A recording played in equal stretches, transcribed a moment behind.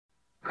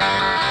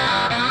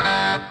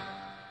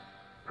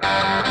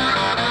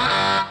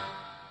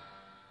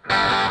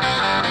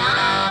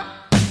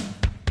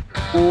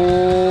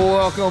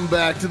Welcome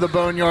back to the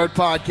Boneyard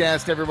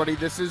Podcast, everybody.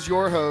 This is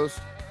your host,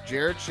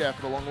 Jared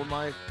Shepard, along with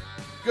my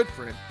good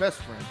friend,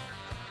 best friend,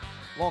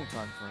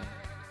 longtime friend,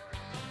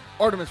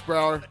 Artemis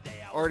Brower.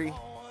 Artie,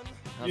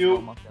 how's it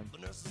going, my friend?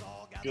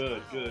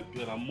 Good.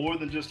 I'm more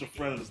than just a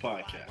friend of the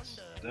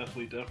podcast.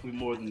 Definitely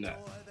more than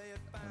that.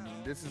 I mean,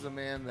 this is a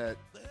man that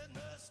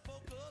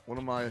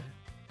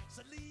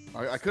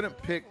I couldn't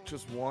pick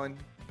just one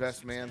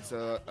best man,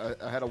 so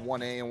I had a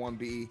 1A and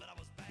 1B.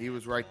 He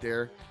was right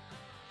there.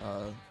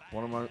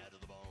 One of my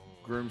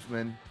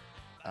groomsmen.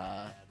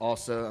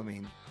 Also, I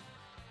mean,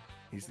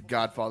 he's the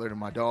godfather to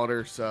my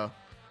daughter, so.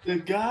 The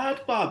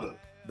Godfather.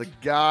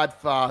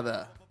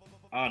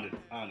 Honored.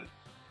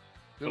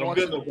 But I'm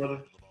good though,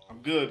 brother. I'm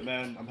good,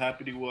 man. I'm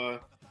happy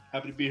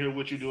to be here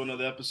with you doing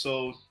another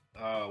episode.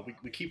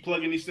 We keep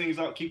plugging these things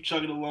out, keep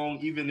chugging along,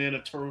 even in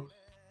a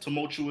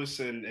tumultuous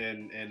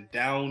and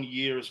down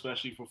year,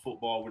 especially for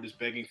football. We're just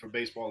begging for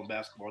baseball and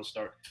basketball to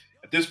start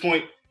at this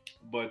point.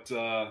 But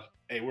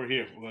hey, we're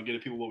here. We're gonna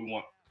get people what we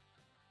want.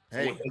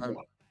 Hey,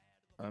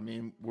 I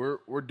mean,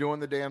 we're doing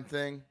the damn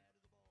thing,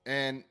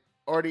 and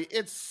Artie,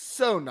 it's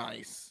so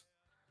nice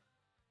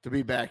to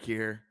be back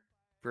here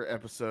for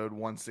episode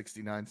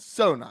 169.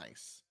 So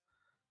nice,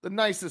 the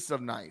nicest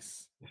of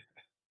nice.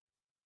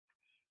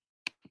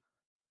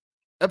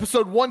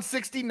 Episode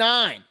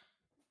 169.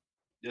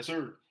 Yes,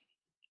 sir.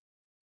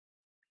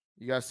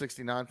 You got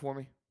 69 for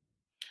me?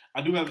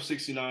 I do have a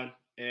 69,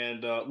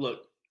 and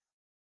look,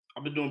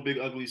 I've been doing big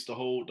uglies the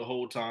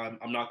whole time.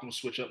 I'm not going to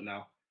switch up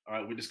now. All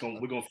right, we're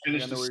going to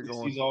finish the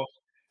 60s off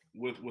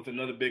with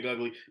another big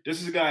ugly. This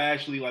is a guy I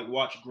actually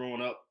watched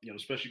growing up,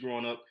 especially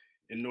growing up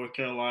in North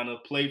Carolina.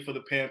 Played for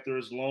the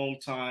Panthers, long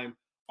time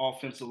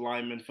offensive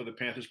lineman for the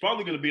Panthers.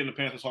 Probably going to be in the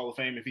Panthers Hall of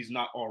Fame if he's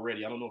not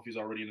already. I don't know if he's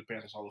already in the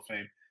Panthers Hall of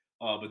Fame,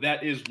 but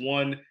that is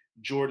one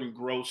Jordan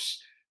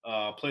Gross.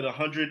 Played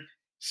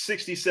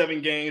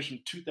 167 games from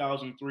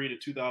 2003 to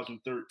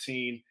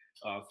 2013.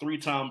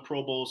 Three-time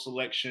Pro Bowl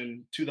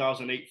selection,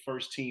 2008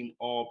 first team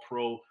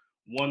All-Pro,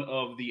 one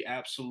of the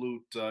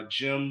absolute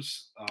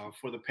gems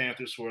for the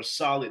Panthers for a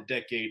solid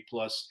decade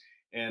plus,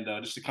 and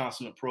just a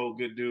consummate pro,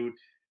 good dude.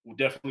 We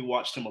definitely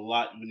watched him a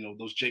lot.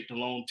 Those Jake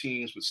Delhomme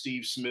teams with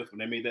Steve Smith when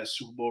they made that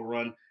Super Bowl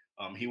run,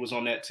 he was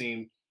on that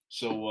team.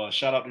 So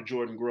shout out to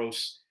Jordan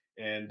Gross,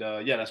 and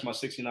that's my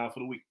 69 for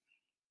the week.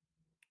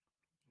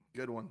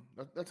 Good one.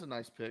 That's a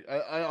nice pick.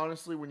 I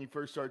honestly, when you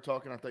first started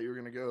talking, I thought you were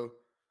going to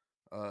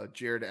go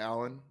Jared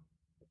Allen.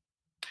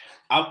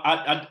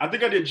 I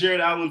think I did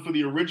Jared Allen for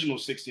the original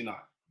 69.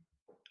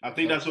 I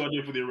think that's what I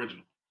did for the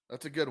original.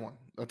 That's a good one.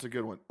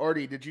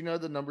 Artie, did you know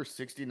the number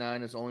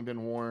 69 has only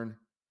been worn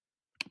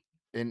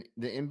in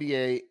the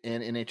NBA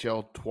and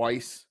NHL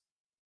twice?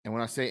 And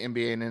when I say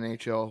NBA and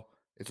NHL,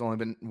 it's only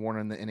been worn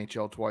in the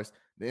NHL twice.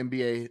 The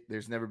NBA,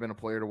 there's never been a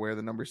player to wear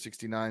the number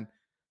 69.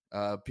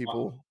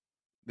 People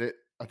that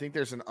I think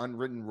there's an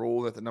unwritten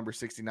rule that the number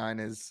 69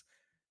 is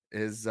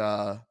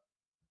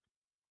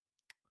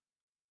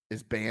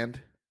banned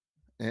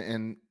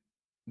in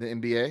the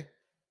NBA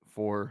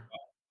for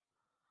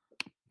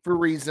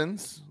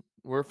reasons.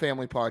 We're a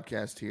family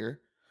podcast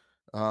here.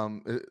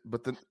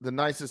 But the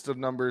nicest of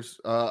numbers,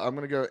 I'm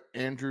going to go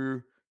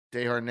Andrew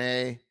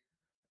Desharnais.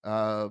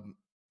 I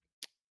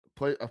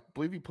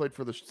believe he played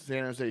for the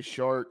San Jose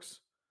Sharks.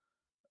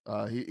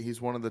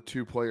 He's one of the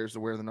two players to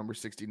wear the number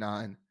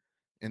 69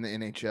 in the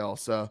NHL.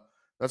 So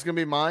that's going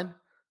to be mine.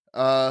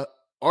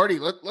 Artie,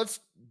 let's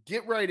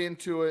get right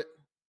into it.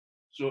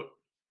 Sure.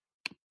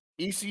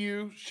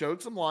 ECU showed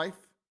some life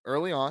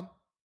early on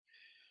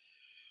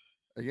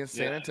against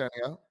San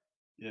Antonio.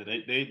 Yeah,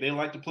 they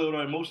like to play with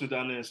our emotions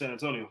down there in San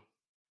Antonio.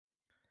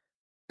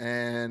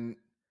 And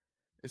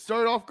it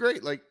started off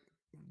great. Like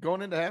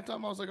going into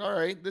halftime, I was like, all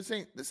right, this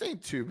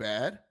ain't too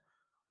bad.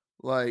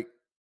 Like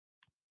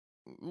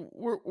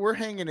we're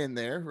hanging in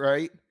there,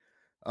 right?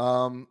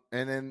 And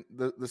then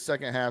the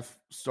second half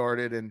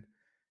started, and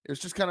it was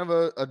just kind of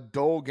a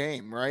dull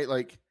game, right?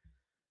 Like,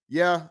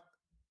 yeah,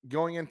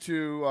 going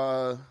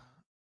into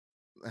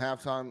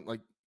halftime, like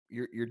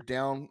you're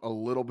down a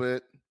little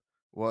bit.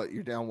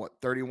 You're down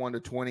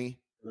 31-20?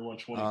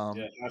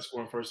 31-20. High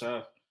score in first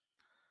half.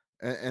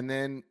 And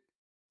then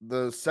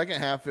the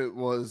second half, it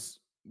was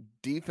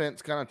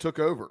defense kind of took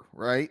over,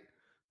 right?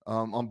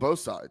 On both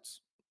sides.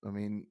 I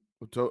mean,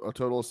 a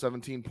total of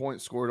 17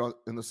 points scored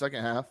in the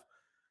second half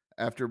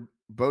after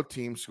both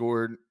teams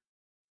scored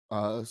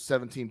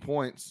 17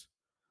 points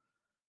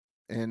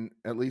in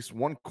at least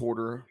one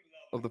quarter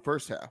of the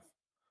first half.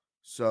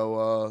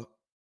 So,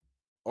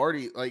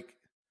 Artie, like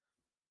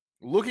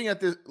looking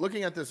at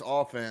this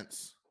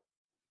offense,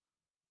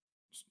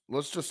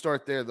 let's just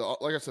start there.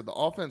 Like I said, the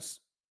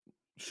offense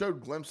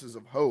showed glimpses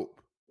of hope.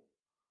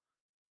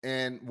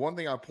 And one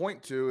thing I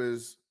point to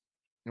is,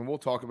 and we'll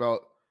talk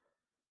about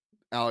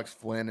Alex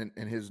Flynn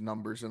and his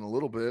numbers in a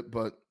little bit,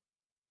 but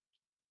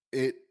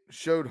it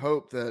showed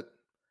hope that,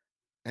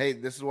 hey,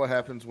 this is what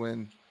happens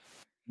when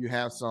you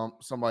have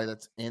somebody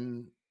that's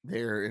in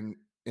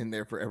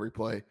there for every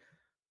play.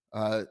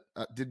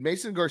 Did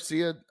Mason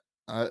Garcia?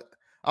 I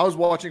was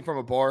watching from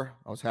a bar.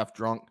 I was half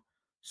drunk.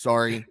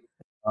 Sorry.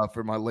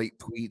 for my late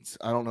tweets.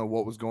 I don't know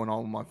what was going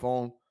on with my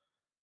phone.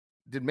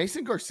 Did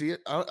Mason Garcia?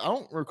 I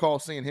don't recall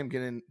seeing him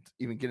get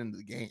into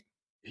the game.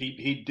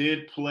 He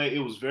did play. It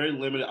was very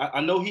limited.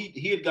 I know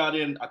he had got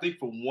in, I think,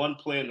 for one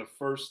play in the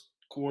first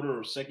quarter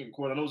or second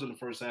quarter. I know it was in the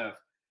first half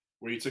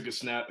where he took a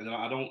snap, and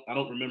I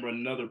don't remember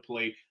another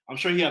play. I'm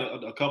sure he had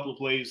a couple of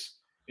plays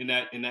in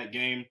that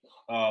game,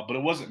 but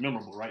it wasn't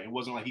memorable, right? It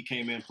wasn't like he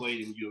came in,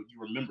 played, and you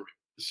remember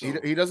it. So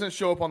he doesn't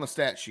show up on the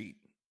stat sheet.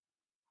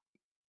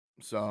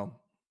 So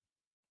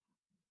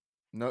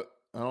no,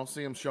 I don't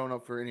see him showing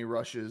up for any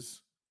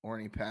rushes or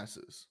any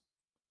passes.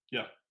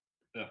 Yeah.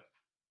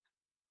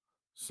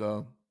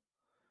 So,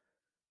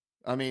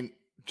 I mean,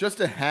 just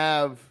to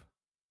have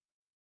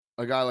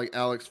a guy like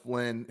Alex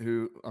Flynn,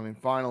 who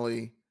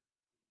finally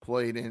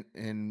played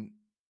in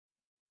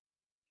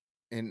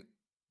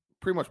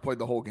pretty much played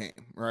the whole game,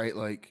 right?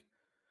 Like,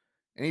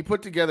 and he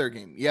put together a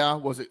game. Yeah,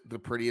 was it the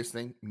prettiest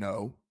thing?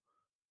 No.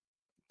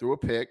 Threw a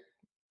pick.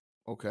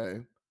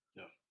 Okay.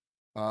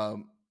 Yeah.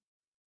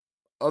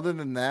 Other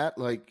than that,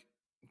 like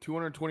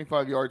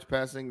 225 yards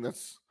passing,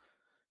 that's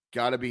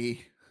got to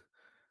be.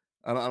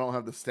 I don't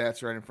have the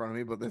stats right in front of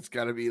me, but that's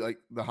got to be like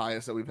the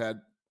highest that we've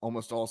had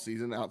almost all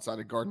season outside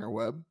of Gardner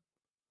Webb.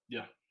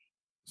 Yeah.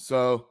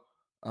 So,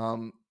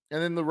 and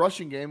then the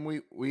rushing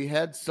game, we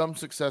had some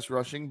success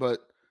rushing, but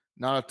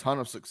not a ton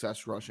of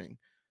success rushing.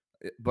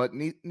 But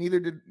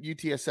neither did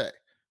UTSA,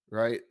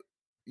 right?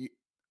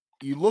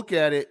 You look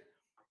at it,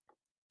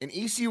 and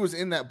ECU was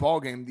in that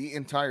ball game the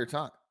entire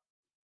time,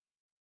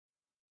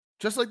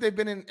 just like they've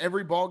been in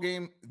every ball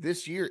game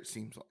this year. It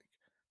seems like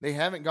they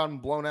haven't gotten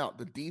blown out.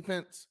 The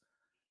defense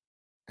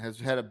has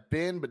had a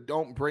bend but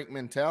don't break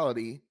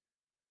mentality,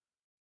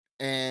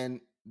 and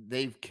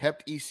they've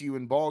kept ECU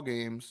in ball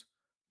games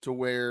to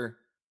where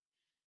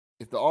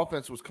if the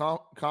offense was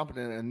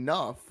competent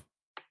enough,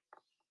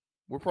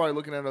 we're probably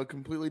looking at a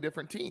completely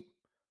different team.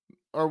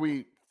 Are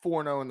we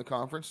 4-0 in the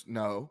conference?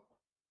 No.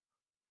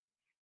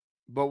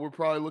 But we're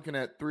probably looking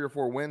at 3 or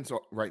 4 wins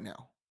right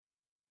now.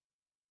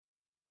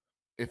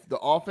 If the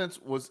offense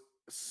was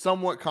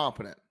somewhat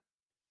competent,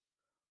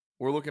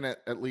 we're looking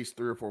at least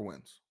 3 or 4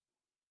 wins.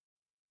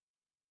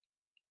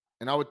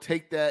 And I would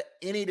take that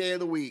any day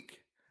of the week.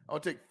 I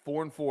would take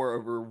 4-4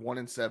 over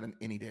 1-7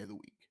 any day of the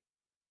week.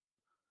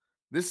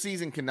 This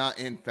season cannot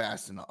end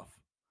fast enough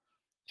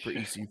for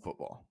ECU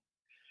football.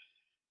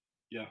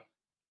 Yeah.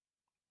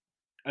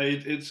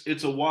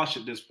 It's a wash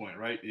at this point,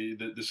 right?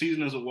 The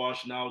season is a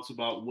wash. Now it's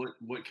about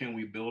what can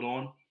we build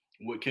on?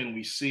 What can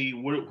we see?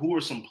 Who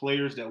are some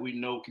players that we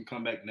know can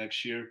come back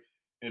next year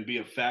and be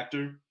a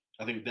factor?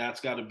 I think that's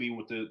got to be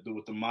what the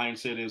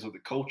mindset is of the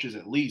coaches,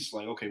 at least.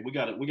 Like, okay, we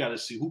got to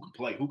see who can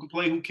play,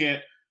 who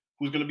can't,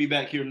 who's going to be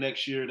back here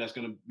next year. That's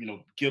going to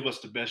give us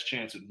the best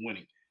chance at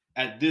winning.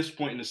 At this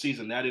point in the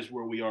season, that is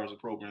where we are as a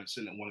program,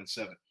 sitting at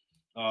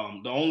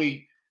 1-7. The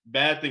only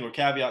bad thing or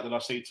caveat that I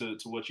say to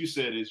what you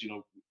said is,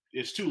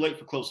 it's too late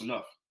for close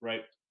enough,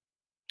 right?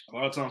 A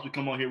lot of times we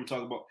come on here, we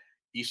talk about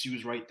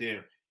ECU's right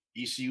there.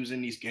 ECU's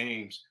in these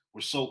games.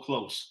 We're so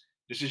close.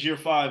 This is year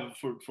 5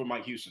 for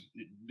Mike Houston.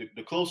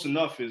 The close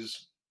enough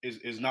is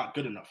not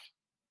good enough.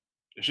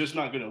 It's just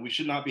not good enough. We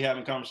should not be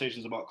having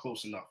conversations about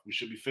close enough. We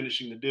should be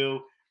finishing the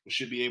deal. We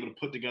should be able to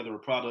put together a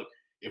product.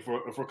 If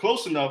we're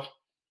close enough,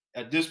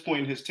 at this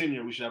point in his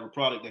tenure, we should have a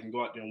product that can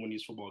go out there and win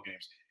these football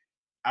games.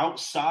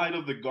 Outside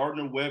of the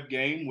Gardner Webb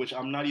game, which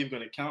I'm not even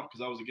going to count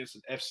because I was against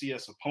an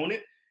FCS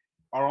opponent,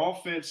 our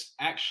offense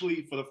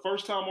actually, for the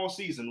first time all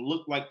season,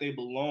 looked like they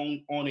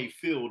belonged on a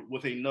field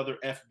with another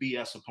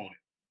FBS opponent.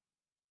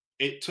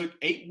 It took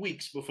 8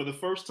 weeks, but for the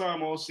first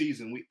time all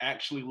season, we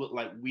actually looked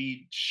like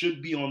we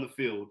should be on the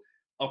field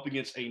up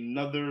against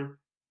another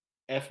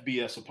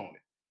FBS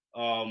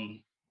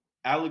opponent.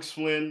 Alex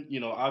Flynn,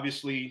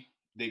 obviously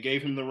they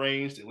gave him the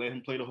reins. They let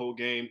him play the whole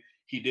game.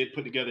 He did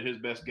put together his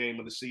best game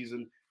of the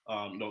season,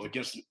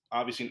 against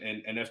obviously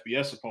an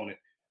FBS opponent.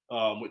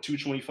 With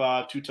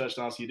 225, 2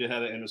 touchdowns, he did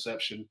have an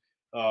interception.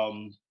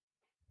 And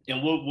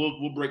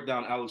we'll break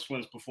down Alex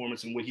Flynn's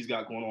performance and what he's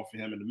got going on for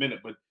him in a minute.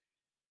 But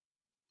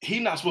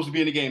he's not supposed to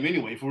be in the game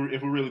anyway, if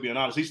we're really being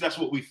honest. At least that's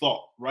what we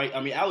thought, right? I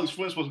mean, Alex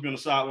Flynn's supposed to be on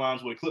the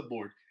sidelines with a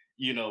clipboard,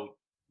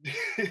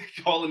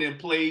 calling in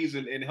plays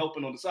and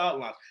helping on the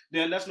sidelines.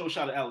 Then that's no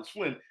shot at Alex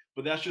Flynn,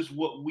 but that's just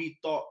what we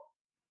thought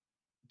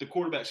the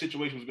quarterback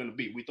situation was going to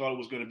be. We thought it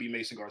was going to be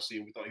Mason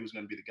Garcia. We thought he was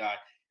going to be the guy.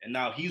 And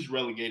now he's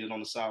relegated on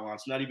the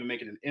sidelines, not even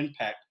making an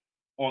impact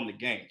on the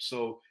game.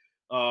 So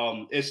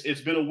it's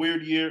been a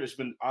weird year. It's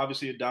been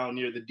obviously a down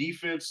year. The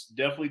defense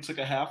definitely took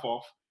a half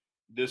off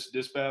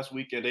this past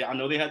weekend. I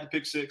know they had the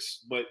pick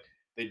 6, but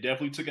they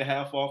definitely took a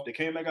half off. They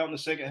came back out in the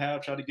second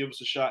half, tried to give us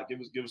a shot,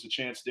 give us a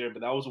chance there.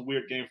 But that was a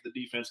weird game for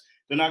the defense.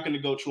 They're not going to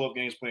go 12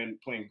 games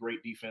playing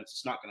great defense.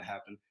 It's not going to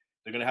happen.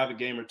 They're going to have a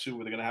game or two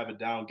where they're going to have a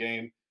down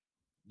game.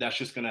 That's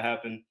just going to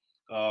happen.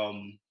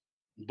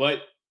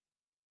 But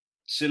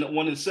sitting at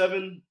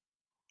 1-7,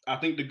 I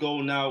think the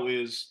goal now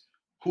is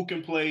who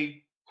can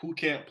play, who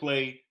can't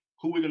play,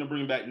 who we're going to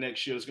bring back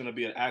next year is going to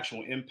be an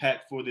actual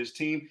impact for this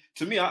team.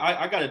 To me,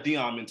 I got a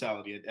Dion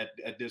mentality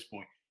at this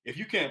point. if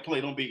you can't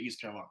play, don't be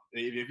East Carolina.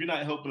 If you're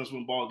not helping us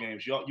win ball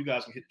games, you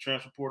guys can hit the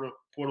transfer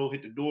portal,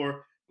 hit the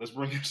door. Let's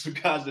bring in some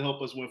guys to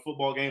help us win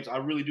football games. I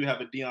really do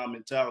have a Deion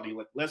mentality.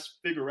 Like, let's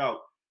figure out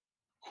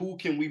who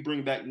can we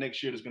bring back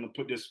next year that's going to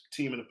put this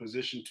team in a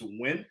position to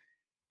win,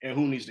 and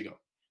who needs to go.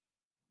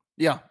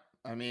 Yeah,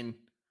 I mean,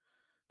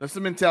 that's the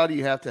mentality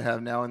you have to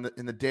have now in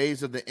the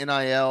days of the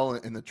NIL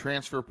and the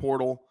transfer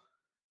portal.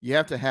 You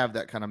have to have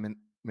that kind of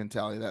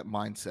mentality, that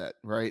mindset,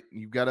 right?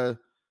 You've got to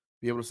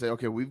be able to say,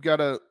 okay, we've got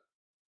to,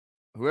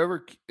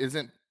 whoever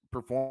isn't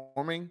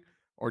performing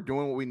or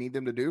doing what we need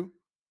them to do,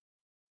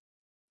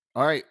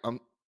 all right,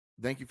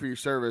 thank you for your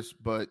service,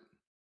 but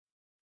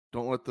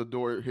don't let the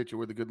door hit you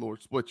where the good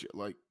Lord split you.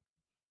 Like,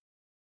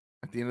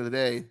 at the end of the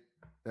day,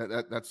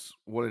 that's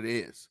what it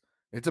is.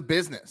 It's a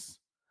business.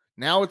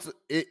 Now it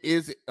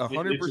is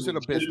 100%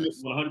 a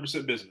business.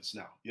 100% business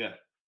now. Yeah.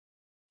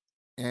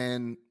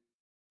 And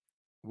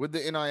with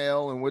the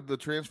NIL and with the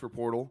transfer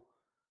portal,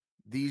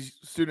 these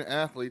student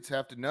athletes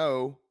have to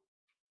know,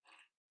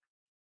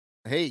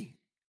 hey,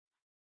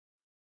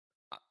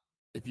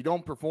 if you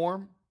don't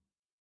perform,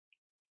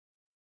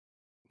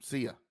 see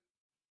ya.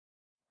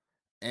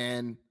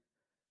 And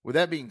with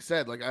that being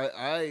said, like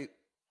I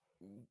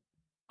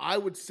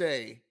would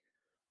say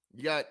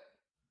you got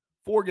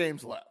 4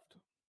 games left.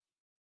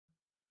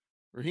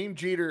 Raheem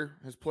Jeter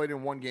has played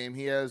in 1 game.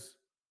 He has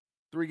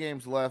 3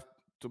 games left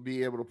to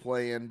be able to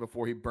play in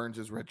before he burns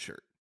his red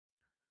shirt.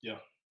 Yeah.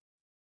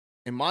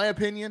 In my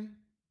opinion,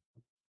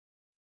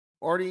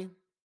 Artie,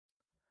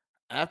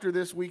 after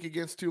this week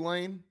against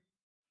Tulane,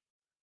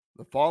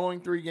 the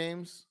following 3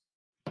 games,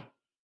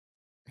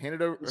 hand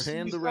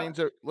the reins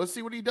over. Let's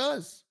see what he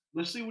does.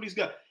 Let's see what he's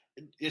got.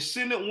 It's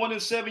sitting at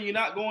 1-7. You're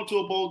not going to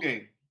a bowl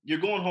game. You're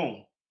going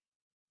home.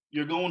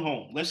 You're going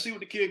home. Let's see what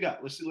the kid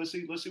got. Let's see what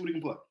he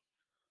can play.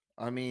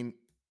 I mean,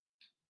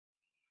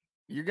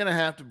 you're going to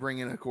have to bring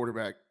in a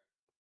quarterback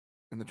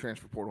in the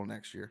transfer portal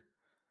next year.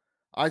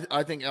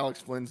 I think Alex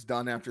Flynn's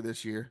done after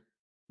this year.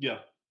 Yeah.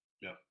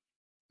 Yeah.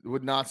 It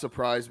would not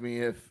surprise me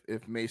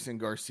if Mason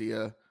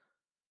Garcia,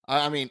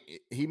 I mean,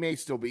 he may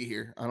still be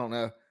here. I don't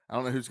know. I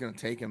don't know who's going to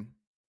take him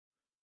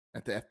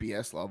at the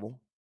FBS level.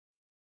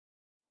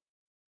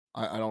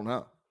 I don't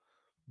know.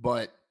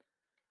 But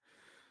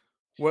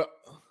well,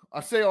 I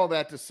say all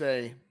that to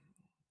say,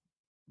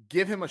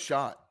 give him a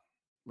shot,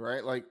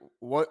 right? Like,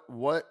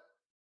 what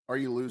are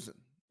you losing?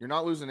 You're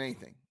not losing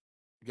anything.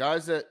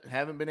 Guys that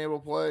haven't been able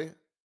to play,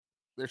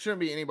 there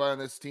shouldn't be anybody on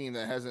this team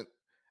that hasn't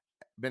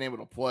been able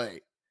to play,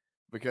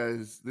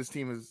 because this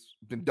team has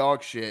been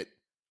dog shit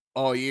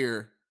all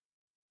year.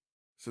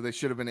 So they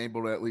should have been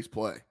able to at least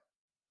play.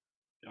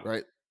 Yeah.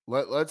 Right?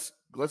 Let's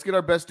get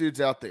our best dudes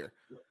out there.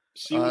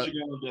 See what you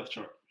got on the depth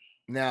chart.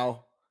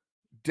 Now,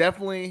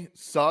 definitely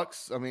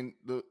sucks. I mean,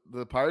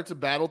 the Pirates have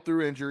battled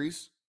through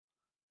injuries,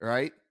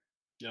 right?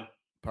 Yeah.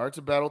 Pirates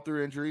have battled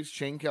through injuries.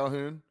 Shane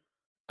Calhoun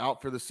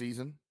out for the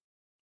season.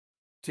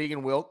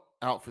 Tegan Wilk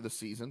out for the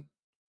season.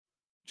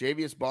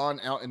 Javius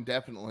Bond out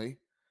indefinitely.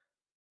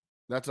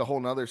 That's a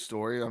whole nother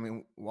story. I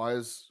mean, why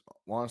is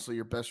honestly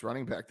your best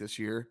running back this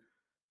year?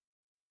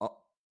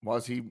 Why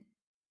is he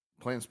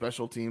playing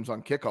special teams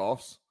on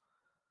kickoffs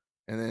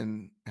and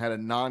then had a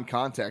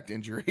non-contact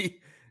injury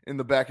in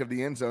the back of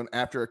the end zone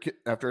after a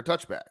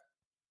touchback?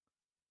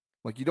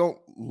 Like, you don't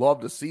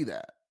love to see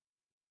that,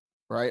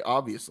 right?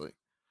 Obviously.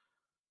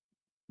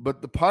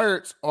 But the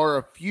Pirates are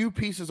a few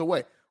pieces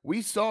away.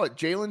 We saw it.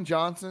 Jalen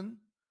Johnson,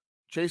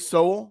 Chase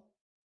Sowell,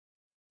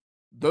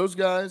 those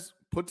guys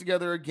put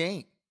together a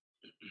game.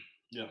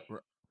 Yeah.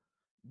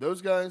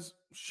 Those guys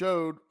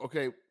showed,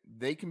 okay,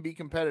 they can be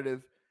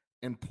competitive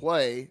and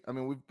play. I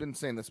mean, we've been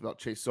saying this about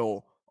Chase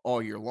Sowell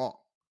all year long.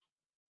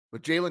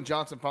 But Jalen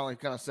Johnson finally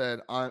kind of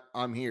said,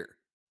 I'm here.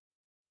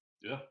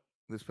 Yeah.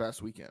 This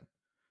past weekend.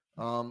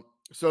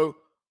 So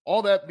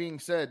all that being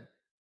said,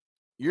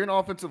 you're an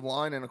offensive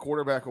line and a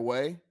quarterback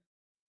away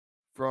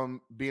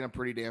from being a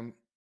pretty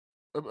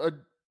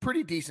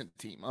decent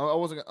team. I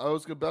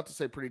was about to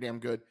say pretty damn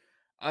good.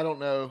 I don't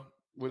know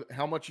with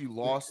how much you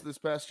lost this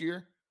past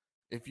year,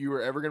 if you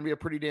were ever going to be a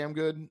pretty damn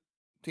good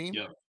team.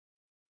 Yeah.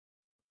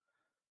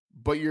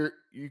 But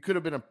you could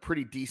have been a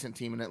pretty decent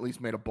team and at least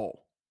made a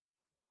bowl.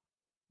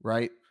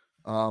 Right?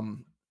 Now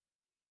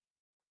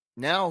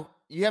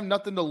you have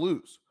nothing to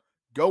lose.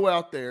 Go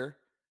out there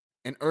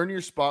and earn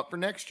your spot for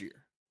next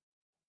year.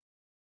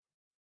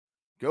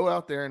 Go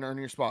out there and earn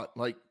your spot.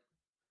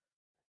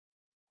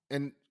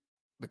 And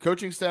the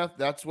coaching staff,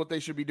 that's what they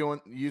should be doing,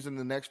 using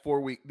the next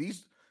 4 weeks.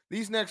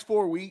 These next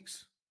 4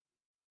 weeks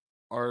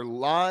are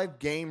live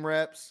game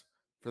reps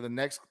for the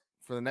next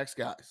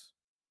guys.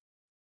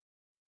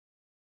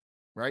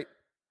 Right?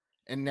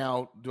 And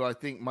now, do I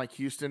think Mike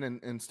Houston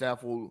and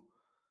staff will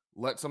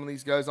let some of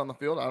these guys on the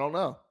field? I don't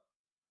know.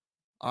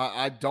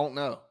 I don't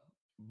know.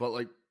 But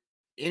like,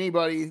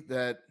 anybody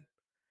that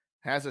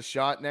has a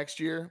shot next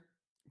year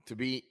to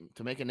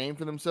make a name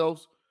for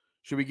themselves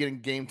should be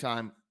getting game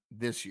time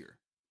this year.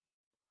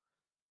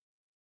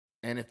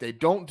 And if they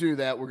don't do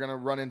that, we're going to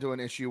run into an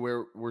issue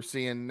where we're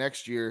seeing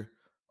next year,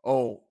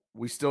 oh,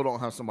 we still don't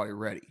have somebody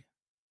ready.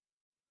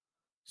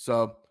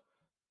 So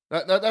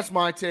that's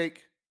my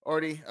take,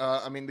 Artie.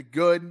 I mean, the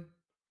good,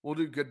 we'll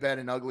do good, bad,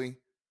 and ugly.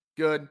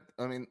 Good.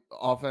 I mean,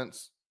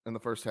 offense in the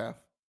first half.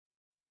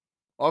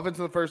 Offense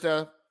in the first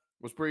half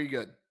was pretty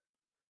good.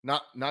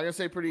 Not gonna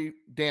say pretty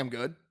damn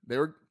good. They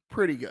were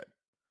pretty good.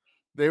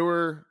 They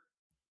were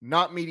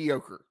not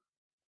mediocre.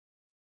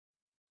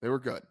 They were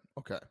good.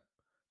 Okay.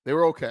 They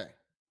were okay.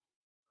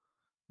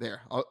 There.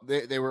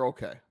 They were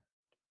okay.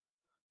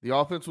 The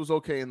offense was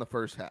okay in the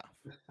first half.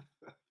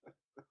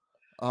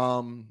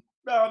 No,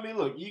 I mean,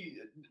 look,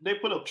 they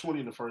put up 20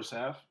 in the first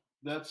half.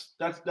 That's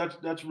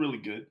really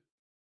good,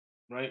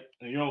 right?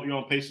 And you're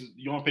on pace.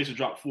 You're on pace to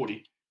drop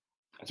 40.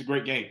 That's a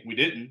great game. We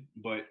didn't,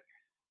 but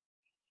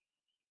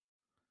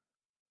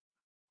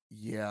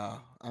yeah,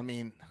 I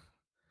mean,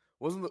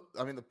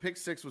 the pick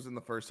six was in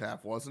the first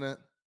half, wasn't it?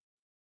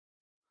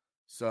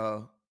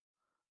 So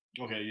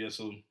okay, yeah.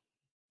 So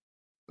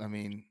I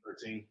mean,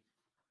 13.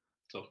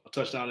 So a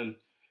touchdown and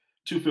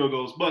 2 field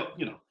goals, but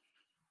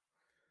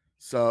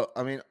So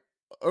I mean,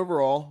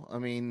 overall, I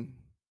mean,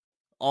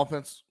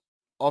 offense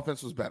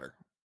was better,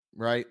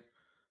 right?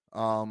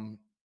 Um,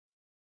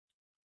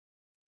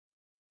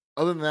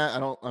 other than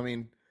that, I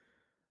mean,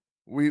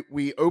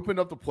 we opened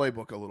up the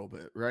playbook a little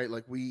bit, right?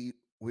 Like we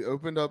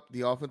opened up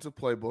the offensive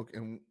playbook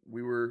and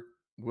we were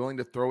willing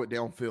to throw it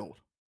downfield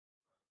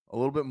a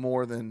little bit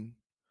more than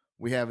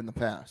we have in the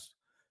past.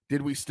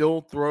 Did we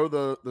still throw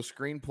the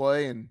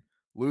screenplay and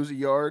lose a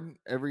yard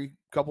every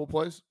couple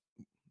plays?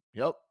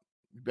 Yep.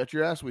 You bet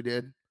your ass we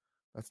did.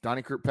 That's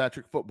Donnie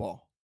Kirkpatrick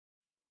football.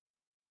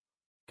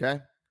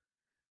 Okay.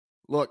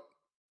 Look,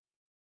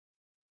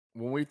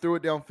 when we threw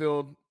it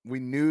downfield, we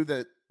knew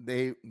that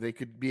they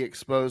could be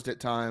exposed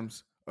at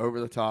times over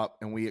the top,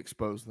 and we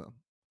exposed them.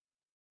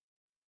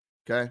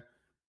 Okay.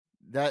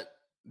 That's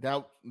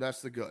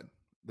the good.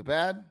 The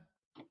bad,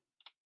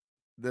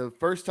 the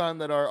first time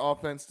that our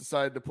offense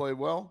decided to play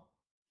well,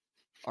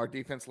 our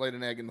defense laid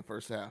an egg in the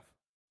first half.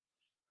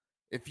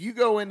 If you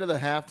go into the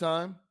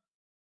halftime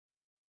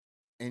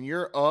and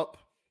you're up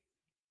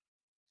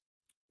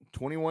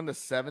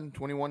 21-7,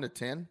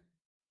 21-10,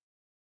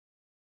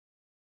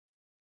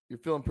 you're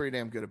feeling pretty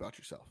damn good about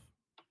yourself.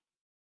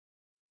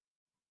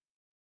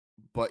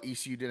 But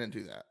ECU didn't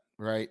do that,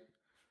 right?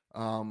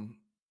 San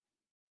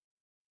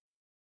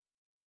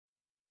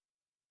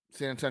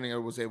Antonio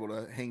was able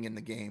to hang in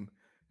the game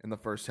in the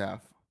first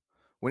half.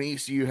 When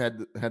ECU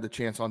had the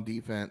chance on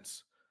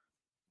defense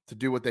to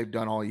do what they've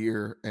done all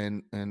year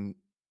and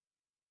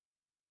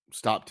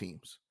stop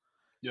teams.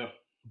 yeah.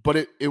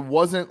 But it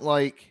wasn't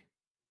like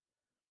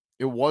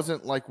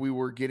we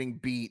were getting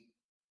beat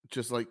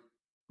just like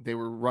they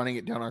were running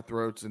it down our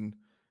throats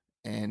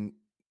and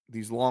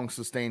these long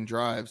sustained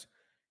drives.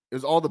 It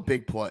was all the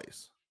big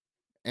plays.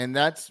 And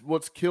that's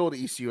what's killed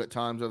ECU at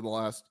times over the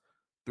last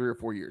 3 or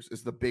 4 years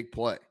is the big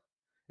play.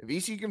 If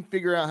ECU can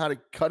figure out how to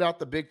cut out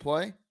the big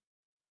play,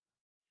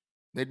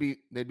 they'd be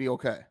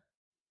okay.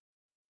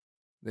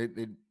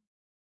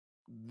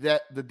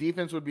 That the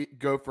defense would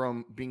go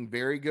from being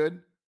very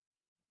good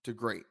to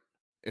great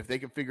if they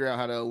can figure out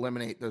how to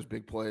eliminate those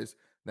big plays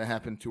that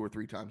happen 2 or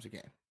 3 times a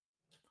game.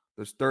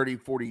 Those 30,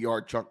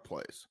 40-yard chunk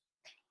plays.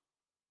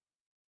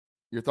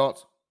 Your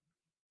thoughts?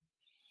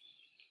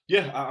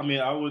 Yeah, I mean,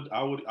 I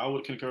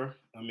would concur.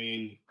 I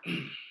mean,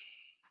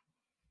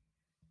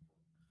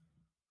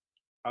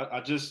 I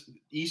just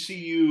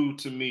ECU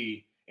to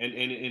me, and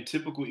in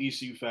typical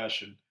ECU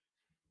fashion,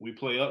 we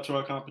play up to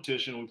our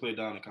competition, we play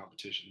down to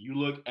competition. You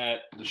look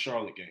at the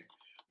Charlotte game.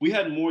 We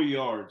had more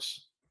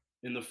yards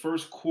in the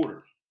first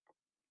quarter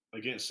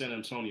against San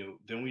Antonio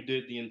than we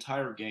did the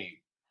entire game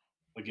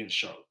against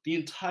Charlotte. The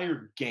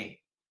entire game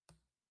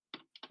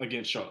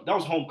against Charlotte. That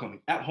was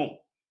homecoming at home,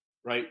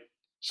 right?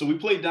 So we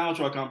played down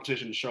to our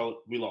competition in Charlotte,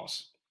 we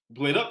lost. We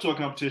played up to our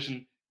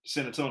competition,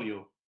 San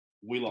Antonio,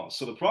 we lost.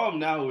 So the problem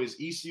now is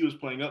ECU is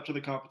playing up to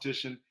the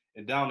competition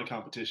and down the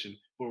competition,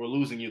 but we're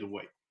losing either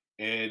way.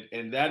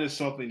 And that is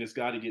something that's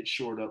got to get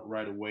shored up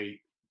right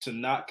away to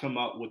not come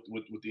out with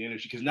the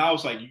energy. Because now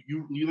it's like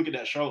you look at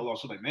that Charlotte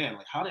loss, it's like, man,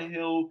 like how the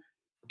hell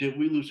did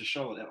we lose to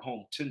Charlotte at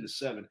home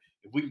 10-7?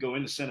 If we can go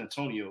into San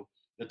Antonio,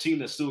 a team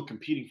that's still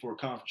competing for a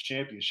conference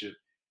championship,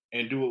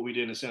 and do what we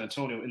did in San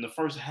Antonio in the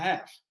first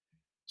half.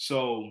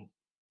 So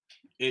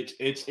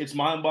it's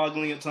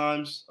mind-boggling at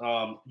times.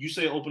 You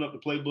say open up the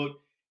playbook.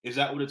 Is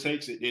that what it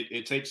takes?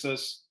 It takes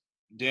us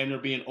damn near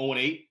being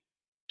 0-8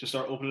 to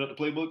start opening up the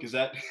playbook. Is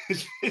that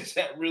is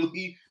that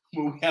really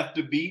where we have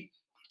to be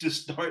to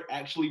start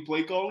actually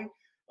play calling?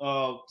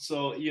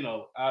 So you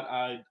know,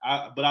 I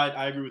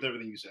agree with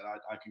everything you said.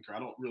 I concur. I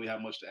don't really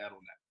have much to add on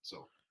that.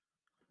 So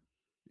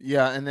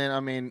yeah, and then I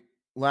mean,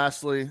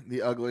 lastly,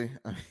 the ugly.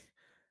 I mean,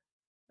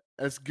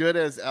 as good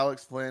as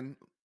Alex Flynn,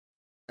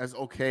 as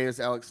okay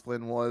as Alex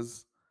Flynn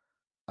was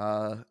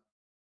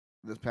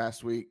this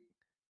past week,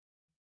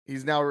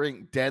 he's now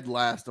ranked dead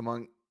last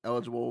among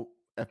eligible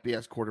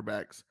FBS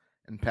quarterbacks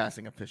in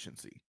passing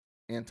efficiency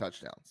and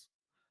touchdowns.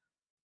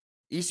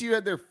 ECU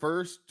had their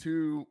first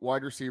 2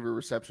 wide receiver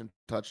reception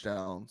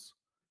touchdowns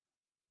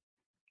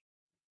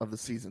of the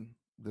season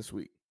this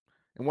week,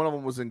 and one of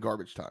them was in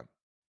garbage time.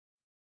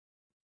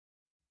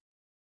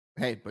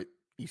 Hey, but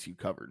ECU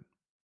covered.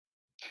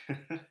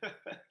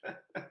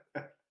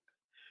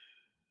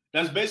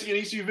 That's basically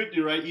an ECU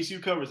victory, right? ECU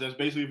covers. That's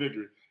basically a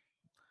victory.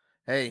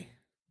 Hey,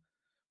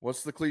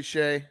 what's the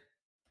cliche?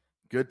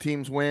 Good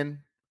teams win,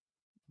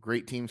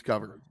 great teams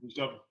cover.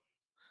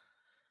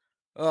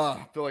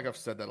 I feel like I've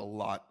said that a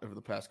lot over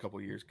the past couple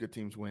of years. Good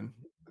teams win,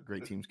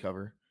 great teams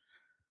cover.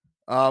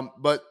 And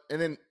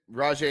then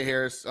Rajay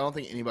Harris, I don't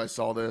think anybody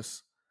saw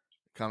this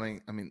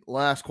coming. I mean,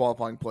 last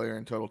qualifying player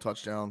in total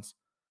touchdowns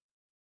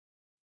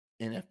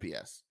in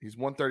FBS. He's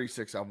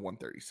 136 out of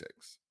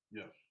 136.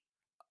 Yeah.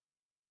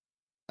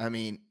 I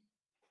mean,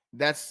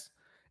 that's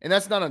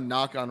not a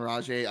knock on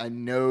Rajay. I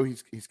know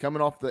he's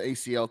coming off the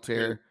ACL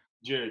tear.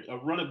 Jared, a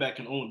running back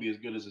can only be as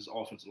good as his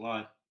offensive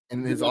line.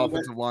 And his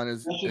offensive line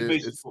is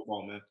basic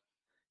football, man.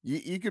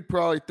 You could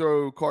probably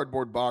throw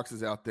cardboard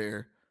boxes out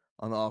there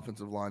on the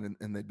offensive line,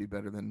 and they'd be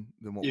better than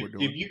what we're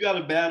doing. If you got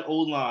a bad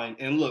O-line,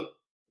 and look,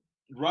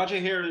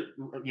 Rajay Harris,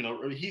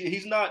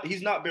 he's not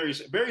Barry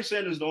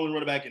Sanders is the only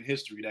running back in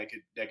history that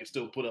could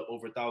still put up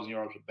over 1,000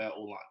 yards with a bad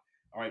O-line.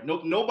 All right,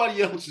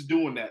 nobody else is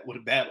doing that with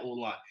a bad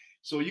O-line.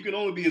 So you can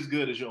only be as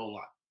good as your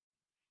O-line.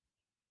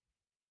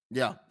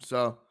 Yeah,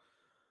 so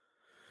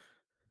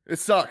it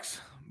sucks,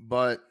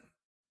 but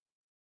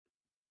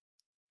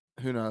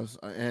who knows?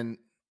 And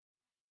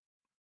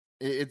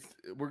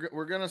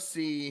we're gonna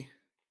see.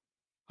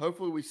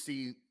 Hopefully, we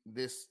see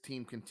this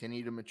team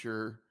continue to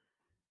mature,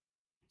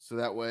 so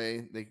that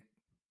way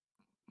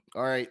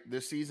all right,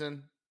 this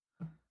season,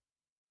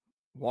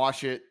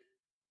 wash it,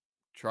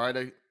 try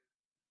to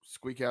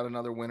squeak out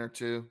another win or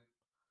two,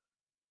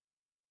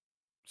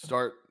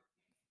 start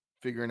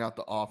figuring out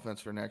the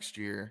offense for next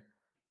year.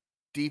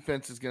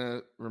 Defense is going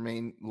to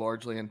remain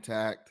largely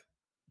intact,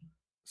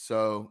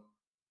 so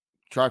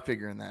try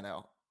figuring that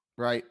out,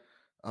 right?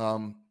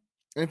 And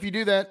if you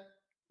do that,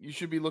 you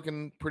should be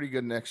looking pretty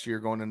good next year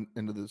going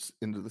into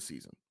the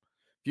season.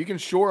 If you can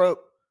shore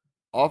up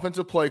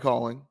offensive play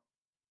calling,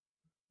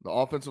 the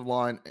offensive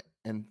line,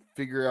 and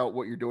figure out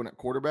what you're doing at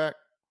quarterback,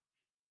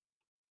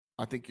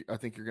 I think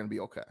you're going to be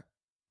okay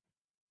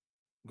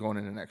going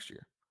into next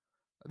year.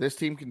 This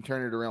team can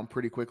turn it around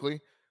pretty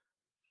quickly.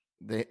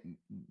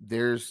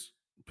 There's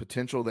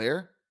potential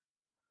there.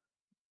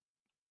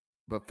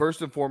 But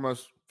first and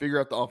foremost, figure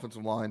out the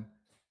offensive line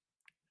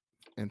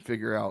and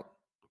figure out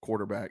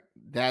quarterback.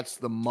 That's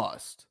the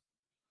must.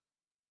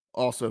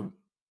 Also,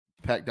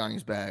 pack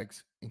Donnie's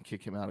bags and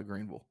kick him out of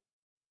Greenville.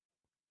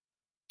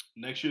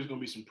 Next year's going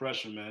to be some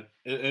pressure, man.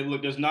 And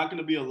look, there's not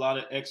going to be a lot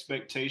of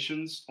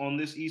expectations on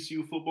this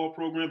ECU football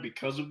program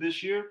because of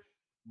this year.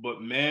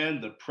 But, man,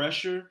 the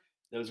pressure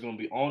that is going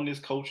to be on this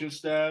coaching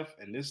staff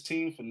and this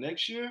team for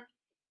next year.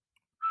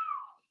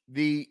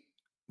 The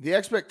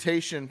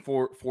expectation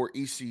for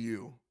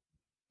ECU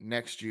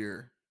next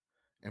year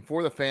and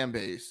for the fan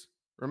base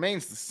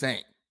remains the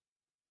same.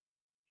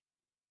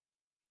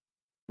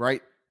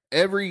 Right?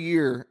 Every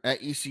year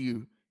at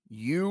ECU,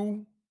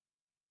 you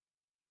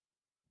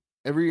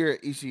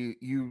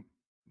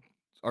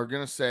are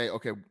going to say,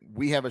 okay,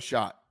 we have a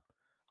shot.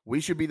 We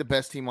should be the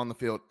best team on the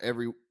field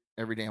every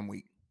damn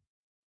week.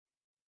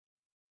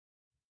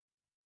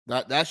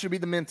 That should be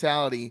the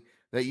mentality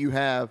that you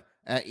have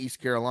at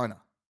East Carolina.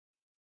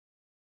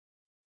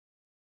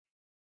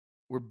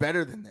 We're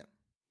better than them.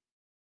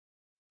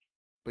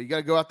 But you got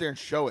to go out there and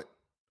show it.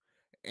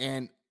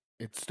 And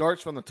it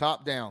starts from the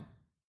top down.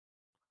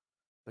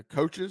 The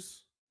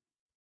coaches,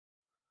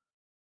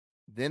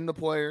 then the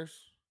players,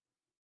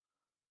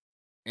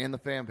 and the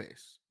fan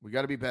base. We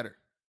got to be better.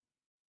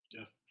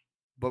 Yeah.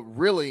 But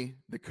really,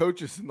 the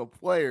coaches and the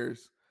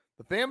players,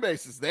 the fan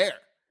base is there.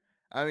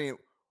 I mean,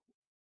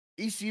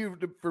 ECU,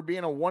 for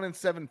being a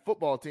 1-7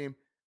 football team,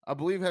 I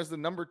believe has the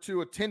number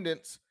 2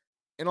 attendance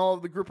in all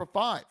of the group of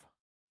 5.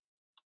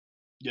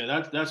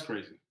 Yeah, that's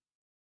crazy.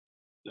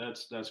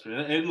 That's crazy.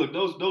 And look,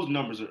 those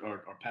numbers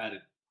are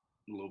padded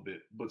a little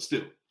bit, but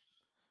still.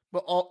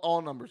 But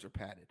all numbers are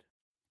padded.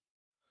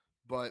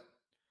 But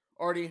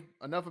Artie,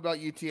 enough about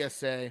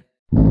UTSA.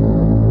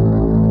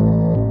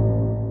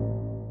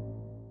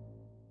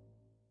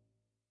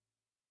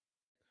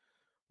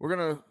 We're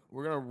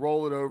gonna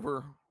roll it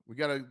over. We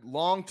got a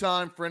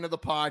longtime friend of the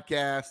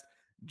podcast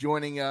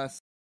joining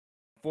us,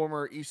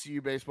 former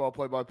ECU baseball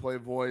play-by-play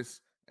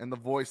voice and the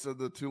voice of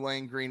the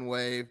Tulane Green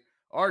Wave,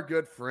 our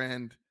good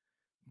friend,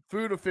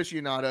 food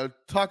aficionado,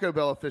 Taco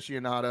Bell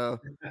aficionado,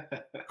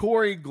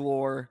 Corey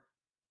Gloor.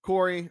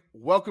 Corey,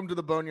 welcome to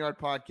the Boneyard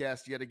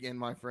Podcast yet again,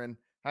 my friend.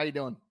 How you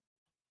doing?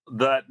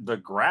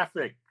 The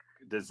graphic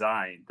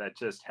design that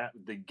just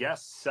the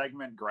guest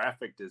segment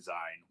graphic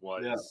design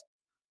was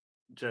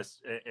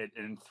just it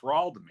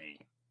enthralled me.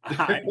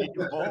 I need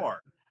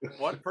more.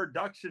 What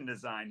production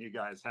design you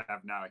guys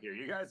have now here?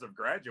 You guys have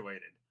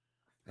graduated.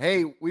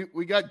 Hey,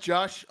 we got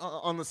Josh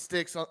on the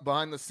sticks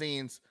behind the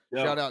scenes.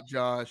 Yep. Shout out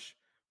Josh.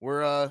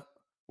 We're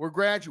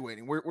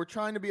graduating. We're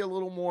trying to be a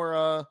little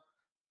more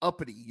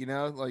uppity,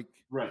 like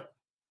right.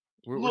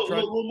 We're a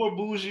little more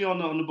bougie on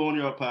the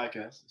Boneyard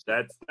Podcast.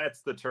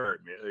 That's the term.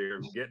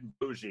 You're getting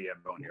bougie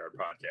at Boneyard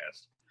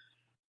Podcast.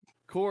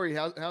 Corey,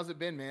 how's it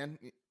been, man?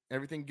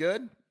 Everything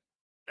good?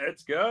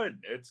 It's good.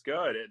 It's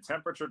good.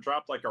 Temperature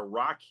dropped like a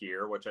rock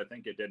here, which I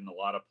think it did in a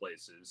lot of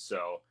places.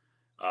 So,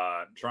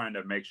 trying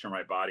to make sure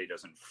my body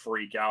doesn't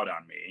freak out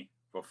on me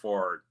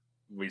before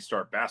we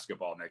start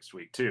basketball next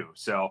week too.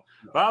 So,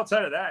 but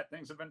outside of that,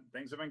 things have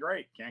been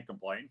great. Can't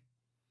complain.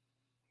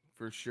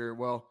 For sure.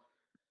 Well,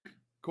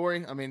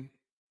 Corey, I mean,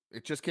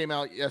 it just came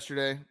out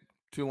yesterday.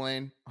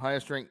 Tulane,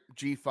 highest ranked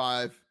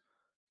G5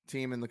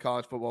 team in the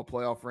college football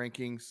playoff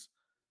rankings,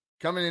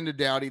 coming into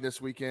Dowdy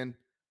this weekend.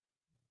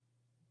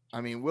 I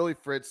mean, Willie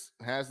Fritz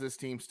has this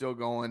team still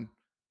going.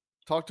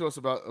 Talk to us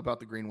about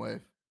the Green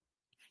Wave.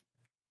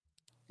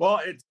 Well,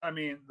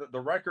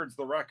 the record's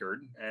the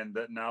record, and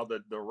that now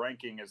that the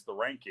ranking is the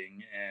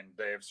ranking, and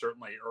they have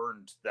certainly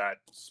earned that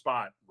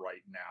spot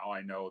right now.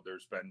 I know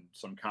there's been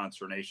some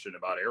consternation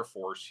about Air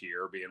Force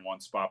here being one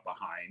spot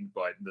behind,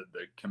 but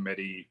the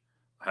committee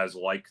has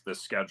liked the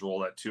schedule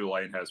that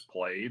Tulane has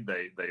played.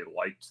 They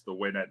liked the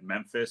win at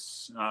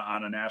Memphis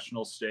on a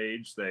national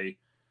stage. They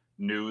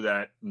knew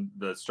that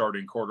the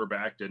starting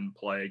quarterback didn't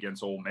play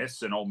against Ole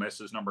Miss, and Ole Miss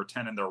is number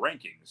 10 in their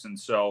rankings, and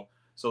so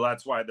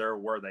that's why they're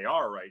where they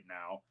are right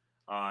now.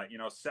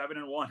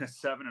 7-1 is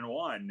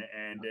 7-1,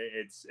 and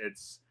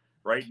it's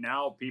right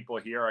now people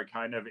here are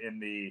kind of in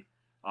the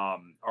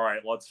all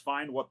right, let's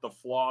find what the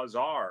flaws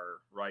are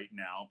right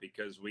now,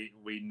 because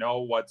we know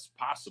what's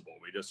possible.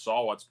 We just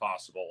saw what's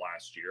possible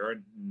last year,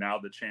 and now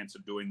the chance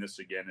of doing this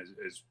again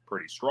is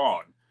pretty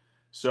strong.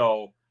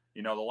 So,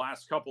 the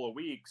last couple of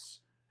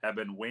weeks have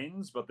been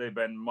wins, but they've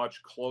been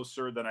much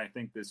closer than I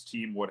think this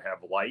team would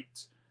have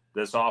liked.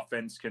 This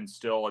offense can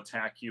still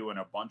attack you in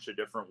a bunch of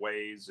different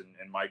ways.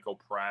 And Michael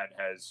Pratt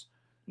has,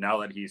 now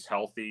that he's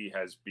healthy,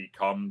 has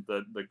become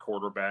the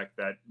quarterback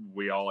that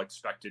we all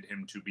expected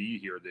him to be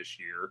here this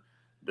year.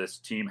 This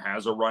team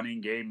has a running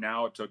game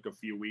now. It took a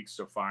few weeks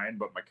to find,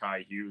 but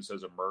Mekhi Hughes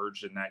has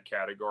emerged in that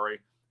category.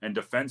 And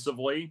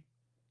defensively,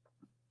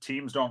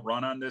 teams don't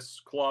run on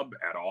this club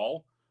at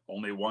all.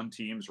 Only one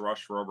team's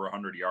rushed for over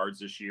 100 yards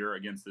this year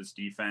against this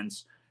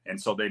defense. And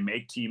so they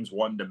make teams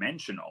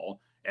one-dimensional.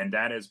 And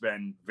that has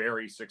been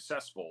very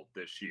successful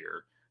this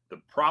year.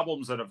 The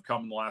problems that have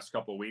come in the last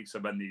couple of weeks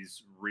have been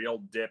these real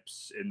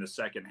dips in the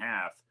second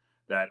half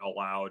that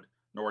allowed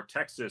North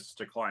Texas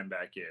to climb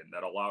back in,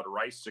 that allowed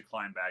Rice to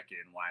climb back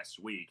in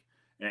last week.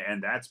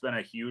 And that's been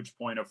a huge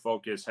point of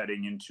focus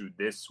heading into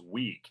this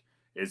week,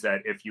 is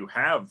that if you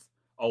have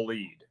a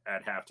lead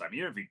at halftime,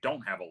 even if you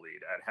don't have a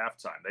lead at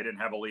halftime, they didn't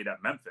have a lead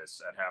at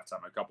Memphis at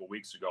halftime a couple of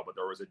weeks ago, but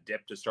there was a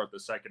dip to start the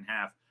second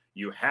half.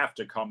 You have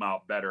to come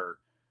out better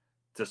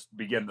to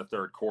begin the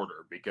third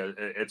quarter, because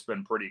it's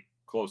been pretty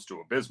close to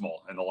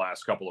abysmal in the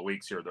last couple of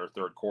weeks here, their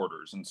third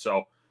quarters. And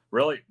so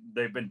really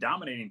they've been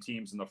dominating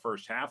teams in the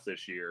first half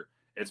this year.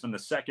 It's been the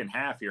second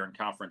half here in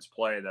conference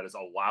play that has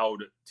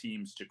allowed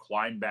teams to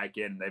climb back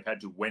in. They've had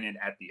to win it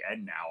at the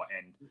end now.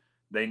 And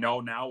they know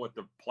now with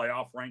the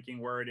playoff ranking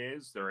where it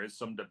is, there is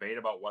some debate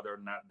about whether or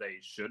not they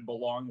should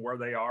belong where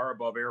they are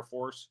above Air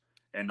Force.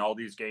 And all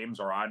these games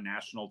are on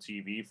national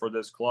TV for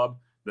this club,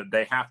 that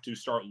they have to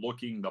start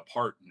looking the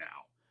part now.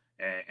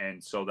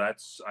 And so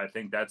I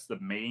think that's the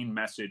main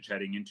message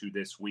heading into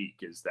this week,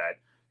 is that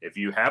if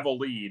you have a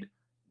lead,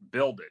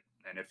 build it.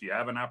 And if you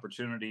have an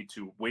opportunity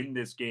to win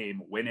this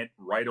game, win it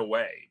right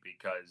away,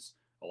 because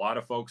a lot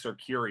of folks are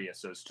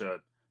curious as to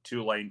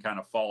Tulane kind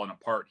of falling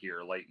apart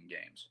here late in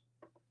games.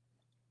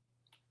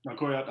 Now,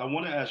 Corey, I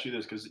want to ask you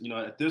this, because,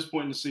 at this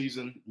point in the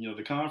season,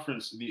 the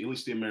conference, at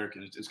least the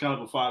American, it's kind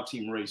of a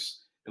 5-team race,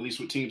 at least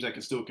with teams that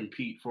can still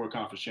compete for a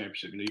conference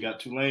championship. You got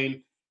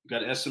Tulane, you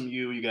got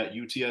SMU, you got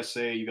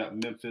UTSA, you got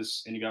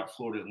Memphis, and you got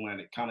Florida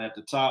Atlantic. Kind of at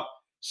the top,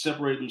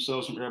 separate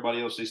themselves from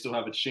everybody else. They still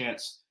have a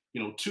chance,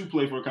 to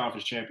play for a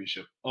conference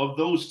championship. Of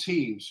those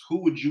teams, who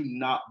would you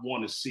not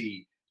want to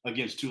see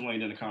against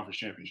Tulane in the conference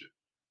championship?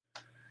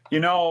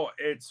 We've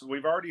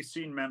already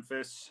seen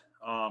Memphis.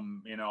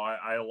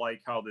 I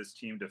like how this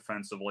team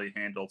defensively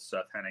handled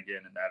Seth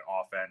Hennigan and that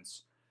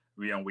offense.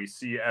 We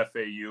see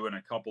FAU in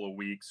a couple of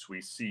weeks. We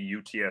see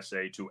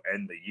UTSA to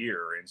end the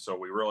year. And so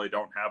we really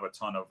don't have a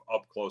ton of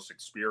up-close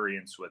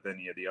experience with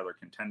any of the other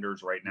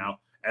contenders right now.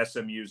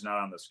 SMU's not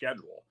on the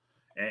schedule.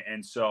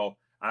 And so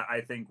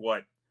I think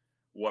what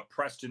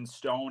Preston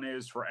Stone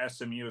is for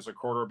SMU as a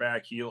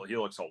quarterback, he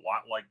looks a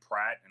lot like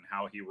Pratt and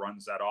how he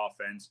runs that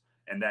offense.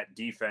 And that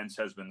defense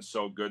has been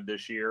so good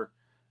this year.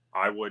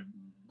 I would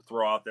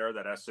throw out there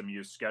that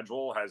SMU's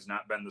schedule has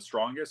not been the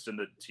strongest, and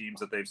the teams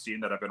that they've seen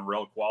that have been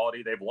real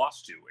quality, they've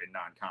lost to in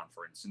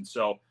non-conference. And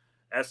so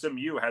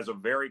SMU has a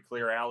very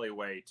clear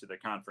alleyway to the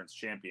conference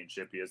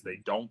championship, because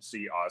they don't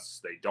see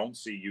us. They don't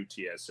see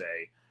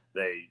UTSA.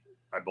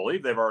 I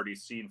believe they've already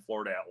seen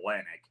Florida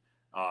Atlantic,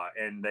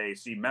 and they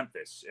see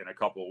Memphis in a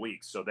couple of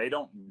weeks. So they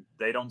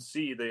don't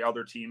see the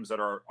other teams that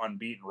are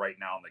unbeaten right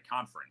now in the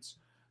conference.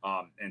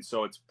 And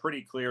so it's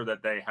pretty clear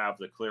that they have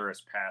the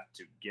clearest path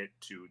to get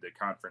to the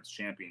conference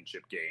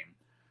championship game.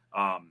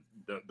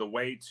 The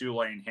way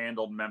Tulane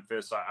handled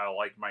Memphis, I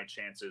like my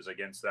chances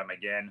against them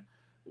again.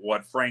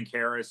 What Frank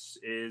Harris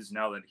is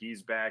now that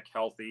he's back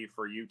healthy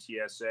for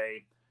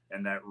UTSA,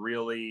 and that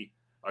really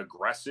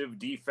aggressive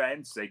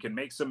defense. They can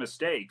make some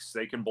mistakes.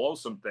 They can blow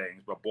some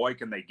things, but boy,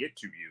 can they get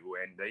to you,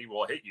 and they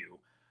will hit you.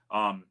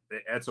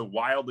 It's a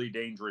wildly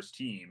dangerous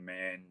team,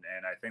 and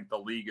I think the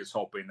league is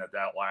hoping that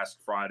last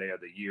Friday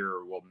of the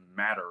year will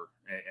matter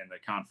in the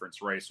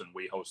conference race when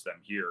we host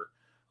them here.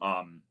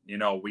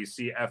 We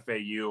see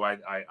FAU.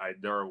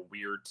 They're a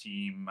weird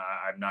team.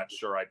 I'm not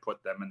sure I'd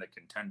put them in the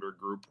contender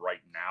group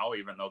right now,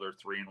 even though they're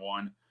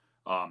 3-1.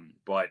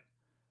 But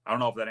I don't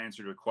know if that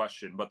answered your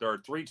question. But there are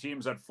 3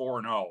 teams at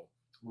 4-0,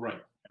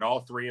 right? And all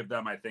 3 of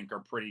them, I think, are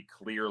pretty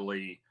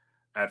clearly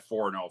at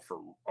 4-0 for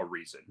a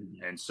reason.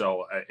 Mm-hmm. And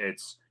so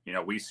it's,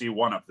 we see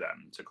one of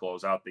them to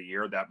close out the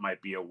year. That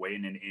might be a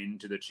win and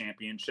into the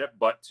championship,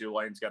 but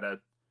Tulane's got to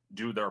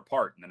do their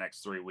part in the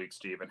next 3 weeks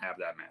to even have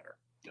that matter.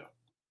 Yeah,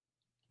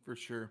 for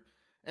sure.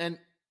 And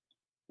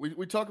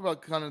we talk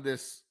about kind of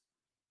this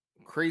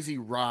crazy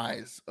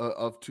rise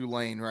of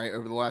Tulane, right,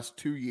 over the last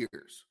 2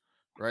 years,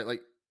 right?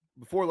 Like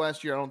before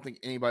last year, I don't think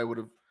anybody would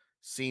have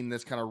seen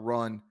this kind of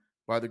run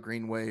by the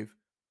Green Wave.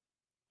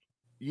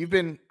 You've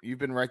been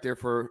right there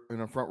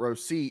in a front row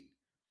seat.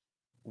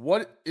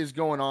 What is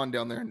going on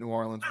down there in New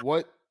Orleans?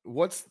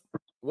 What's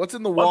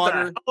in the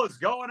water? What the hell is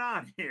going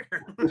on here?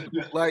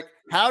 Like,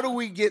 how do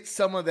we get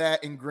some of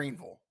that in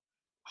Greenville?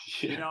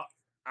 Yeah.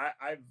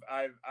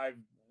 I've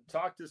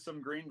talked to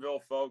some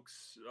Greenville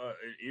folks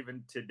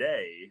even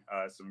today,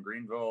 some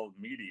Greenville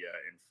media,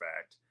 in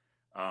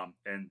fact,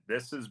 and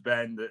this has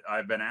been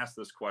I've been asked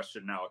this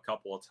question now a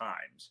couple of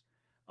times.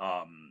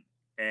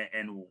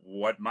 And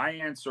what my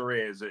answer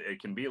is,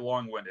 it can be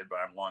long-winded, but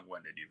I'm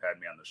long-winded. You've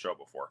had me on the show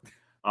before.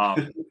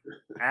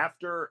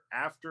 After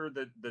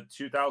the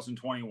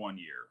 2021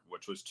 year,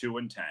 which was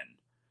 2-10,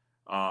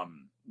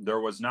 there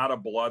was not a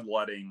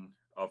bloodletting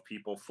of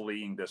people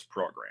fleeing this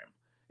program.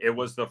 It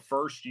was the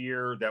first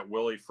year that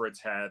Willie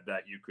Fritz had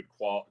that you could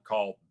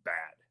call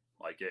bad.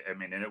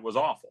 And it was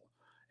awful.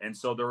 And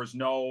so there was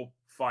no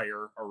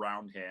fire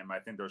around him. I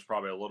think there's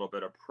probably a little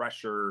bit of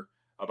pressure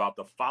about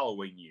the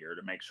following year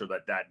to make sure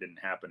that didn't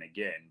happen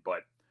again.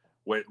 But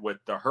with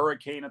the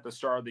hurricane at the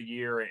start of the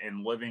year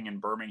and living in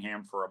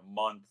Birmingham for a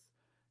month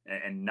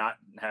and not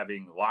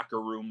having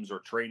locker rooms or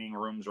training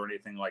rooms or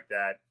anything like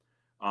that,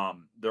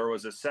 there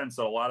was a sense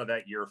that a lot of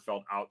that year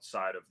felt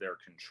outside of their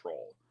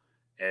control.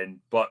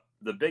 But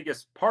the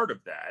biggest part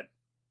of that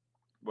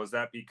was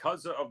that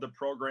because of the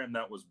program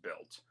that was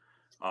built,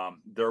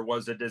 there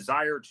was a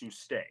desire to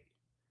stay.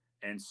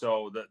 And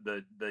so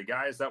the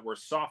guys that were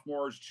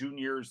sophomores,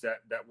 juniors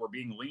that were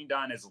being leaned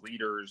on as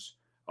leaders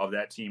of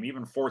that team,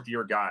 even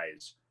 4th-year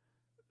guys,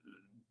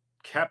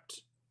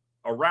 kept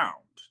around.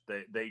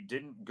 They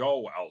didn't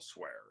go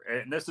elsewhere.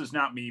 And this is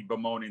not me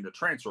bemoaning the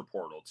transfer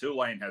portal.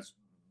 Tulane has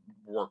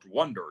worked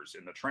wonders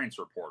in the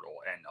transfer portal,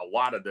 and a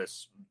lot of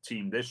this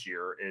team this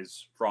year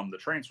is from the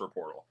transfer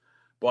portal.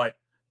 But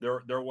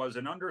there was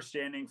an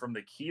understanding from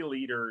the key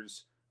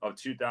leaders of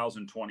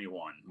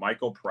 2021,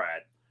 Michael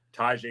Pratt,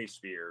 Tajay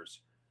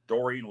Spears,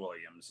 Doreen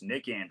Williams,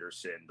 Nick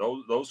Anderson,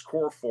 those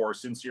core 4,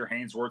 Sincere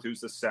Hainsworth,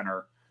 who's the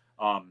center,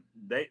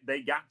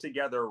 they got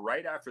together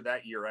right after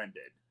that year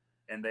ended,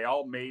 and they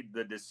all made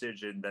the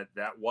decision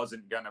that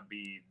wasn't going to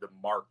be the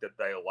mark that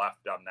they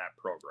left on that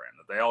program,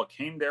 that they all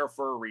came there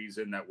for a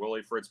reason, that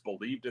Willie Fritz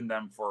believed in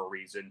them for a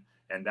reason,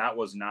 and that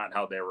was not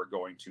how they were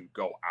going to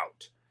go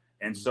out.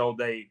 And so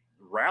they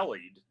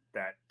rallied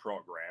that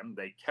program.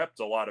 They kept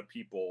a lot of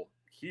people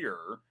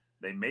here.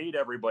 They made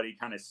everybody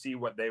kind of see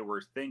what they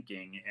were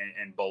thinking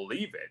and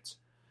believe it.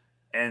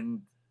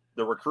 And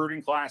the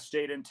recruiting class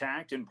stayed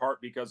intact in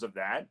part because of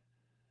that.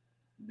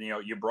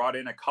 You brought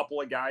in a couple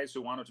of guys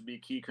who wanted to be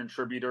key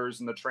contributors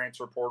in the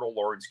transfer portal,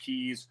 Lawrence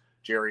Keys,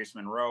 Jarius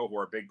Monroe, who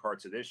are big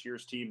parts of this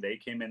year's team. They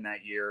came in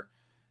that year.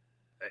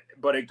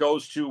 But it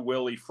goes to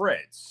Willie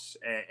Fritz,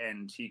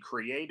 and he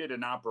created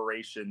an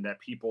operation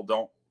that people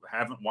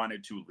haven't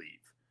wanted to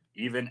leave,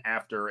 even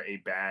after a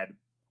bad,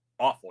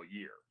 awful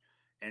year.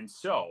 And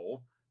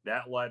so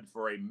that led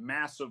for a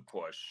massive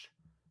push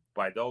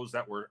by those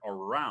that were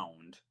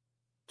around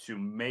to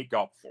make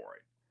up for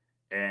it.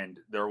 And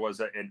there was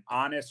an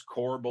honest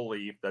core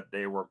belief that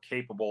they were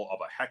capable of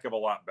a heck of a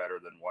lot better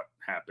than what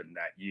happened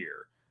that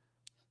year.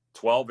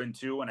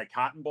 12-2 in a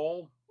Cotton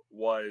Bowl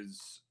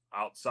was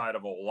outside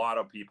of a lot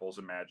of people's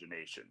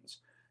imaginations.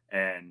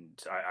 And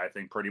I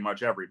think pretty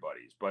much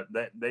everybody's. But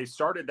they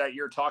started that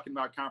year talking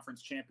about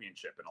conference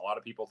championship, and a lot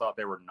of people thought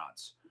they were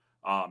nuts.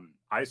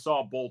 I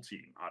saw a bowl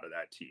team out of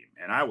that team,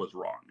 and I was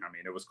wrong. I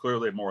mean, it was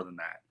clearly more than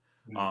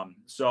that.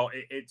 So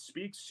it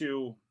speaks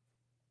to,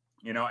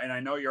 and I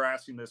know you're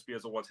asking this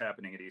because of what's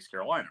happening at East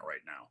Carolina right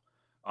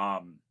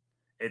now.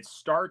 It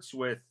starts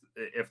with,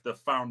 if the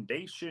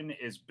foundation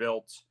is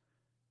built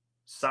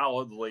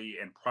solidly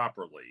and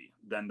properly,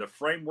 then the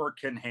framework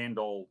can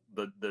handle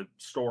the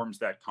storms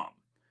that come.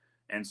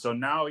 And so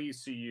now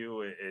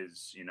ECU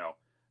is,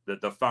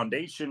 that the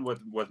foundation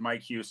with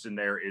Mike Houston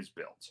there is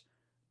built.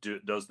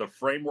 Does the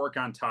framework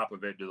on top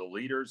of it, do the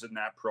leaders in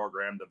that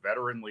program, the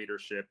veteran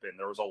leadership, and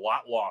there was a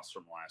lot lost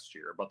from last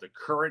year, but the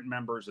current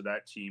members of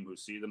that team who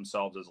see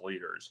themselves as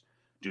leaders,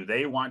 do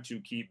they want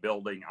to keep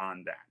building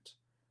on that?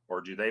 or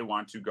do they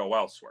want to go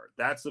elsewhere?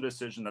 That's the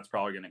decision that's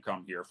probably going to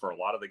come here for a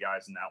lot of the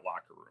guys in that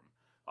locker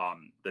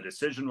room. The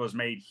decision was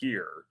made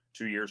here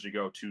 2 years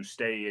ago to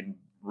stay and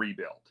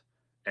rebuild,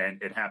 and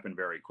it happened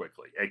very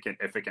quickly.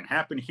 If it can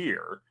happen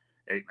here,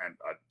 a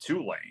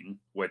Tulane,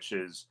 which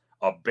is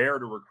a bear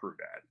to recruit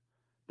at,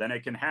 then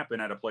it can happen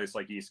at a place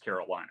like East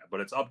Carolina. But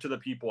it's up to the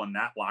people in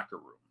that locker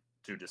room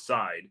to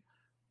decide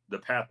the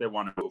path they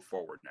want to move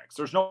forward next.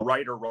 There's no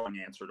right or wrong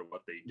answer to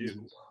what they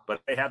do,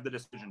 but they have the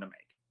decision to make.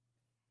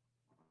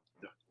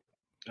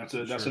 That's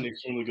an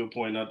extremely good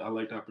point. I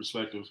like that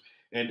perspective.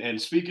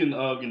 And speaking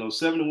of,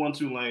 7-1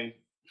 Tulane,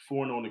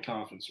 4-0 in the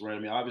conference, right? I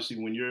mean,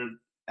 obviously, when you're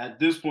at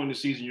this point in the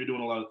season, you're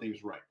doing a lot of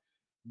things right.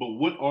 But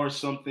what are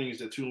some things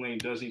that Tulane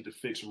does need to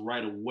fix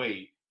right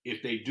away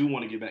if they do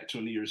want to get back to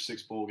a New Year's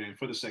Six bowl game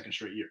for the second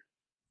straight year?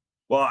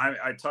 Well,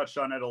 I touched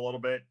on it a little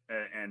bit,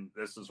 and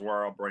this is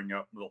where I'll bring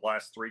up the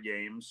last 3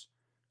 games.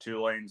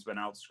 Tulane's been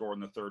outscored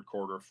in the third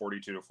quarter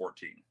 42-14.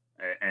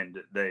 And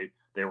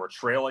they were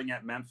trailing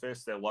at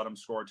Memphis. They let them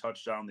score a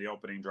touchdown the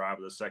opening drive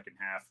of the second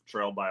half,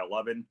 trailed by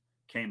 11,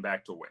 came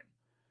back to win.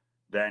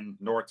 Then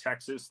North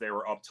Texas, they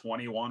were up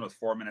 21 with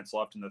 4 minutes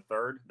left in the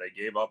third. They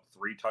gave up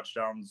 3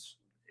 touchdowns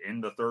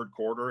in the third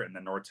quarter, and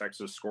then North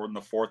Texas scored in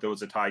the fourth. It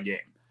was a tie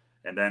game.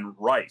 And then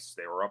Rice,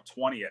 they were up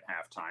 20 at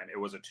halftime. It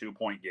was a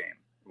 2-point game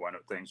when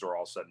things were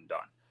all said and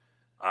done.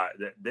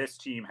 This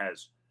team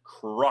has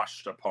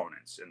crushed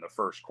opponents in the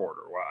first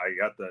quarter. Well, I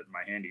got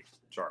my handy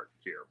chart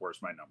here.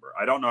 Where's my number?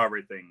 I don't know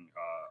everything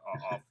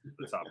off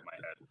the top of my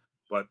head.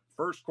 But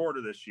first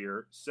quarter this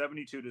year,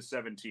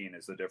 72-17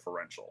 is the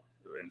differential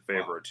in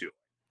favor of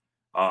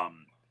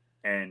Tulane.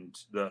 And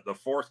the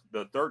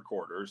third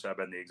quarters have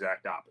been the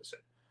exact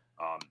opposite.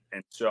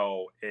 And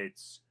so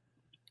it's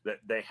that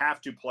they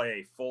have to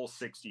play a full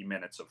 60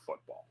 minutes of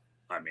football.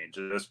 I mean,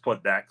 just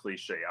put that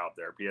cliche out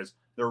there, because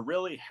there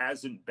really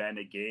hasn't been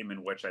a game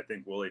in which I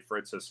think Willie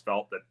Fritz has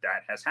felt that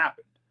has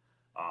happened.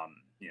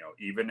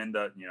 Even in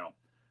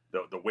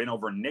the win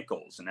over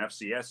Nichols, an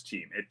FCS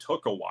team, it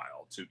took a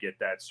while to get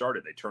that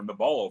started. They turned the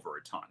ball over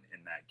a ton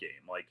in that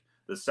game. Like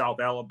the South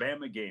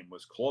Alabama game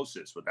was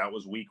closest, but that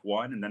was week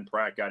 1, and then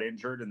Pratt got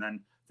injured, and then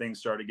things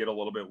started to get a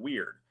little bit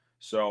weird.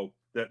 So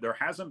there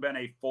hasn't been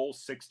a full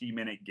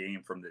 60-minute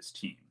game from this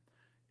team.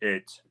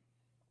 It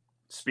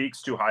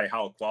speaks to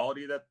how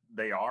quality that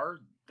they are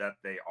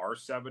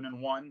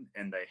 7-1,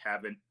 and they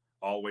haven't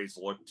always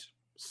looked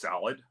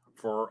solid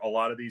for a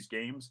lot of these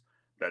games,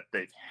 that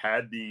they've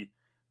had the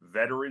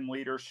veteran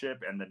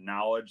leadership and the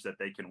knowledge that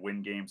they can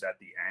win games at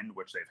the end,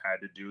 which they've had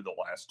to do the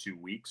last 2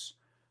 weeks.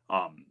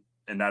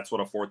 And that's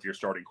what a 4th-year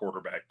starting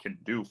quarterback can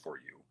do for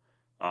you.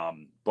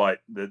 But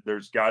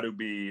there's got to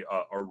be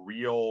a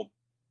real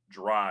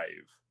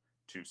drive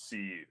to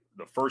see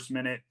the first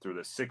minute through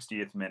the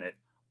 60th minute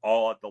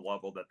all at the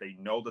level that they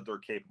know that they're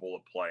capable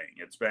of playing.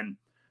 It's been,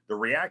 the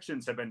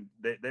reactions have been,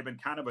 they've been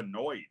kind of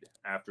annoyed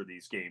after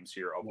these games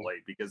here of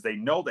late, because they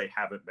know they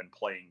haven't been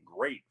playing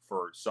great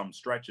for some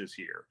stretches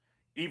here,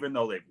 even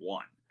though they've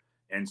won.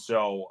 And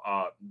so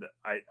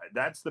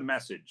that's the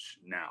message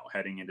now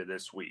heading into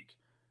this week,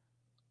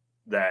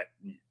 that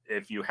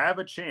if you have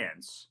a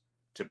chance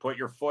to put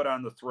your foot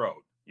on the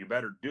throat, you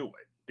better do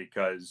it,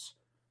 because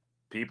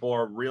people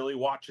are really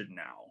watching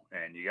now,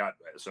 and you got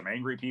some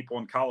angry people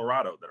in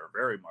Colorado that are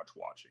very much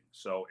watching.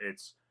 So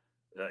it's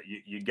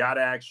you got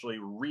to actually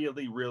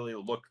really, really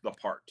look the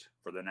part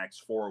for the next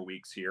 4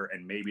 weeks here,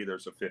 and maybe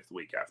there's a 5th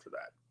week after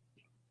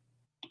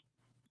that.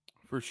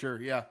 For sure,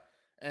 yeah,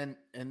 and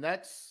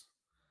that's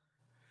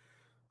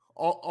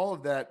all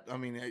of that. I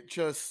mean, it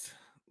just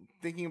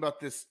thinking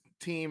about this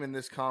team in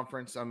this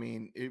conference. I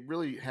mean, it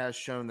really has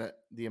shown that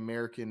the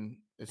American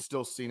is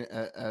still seen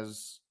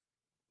as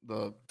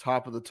the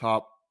top of the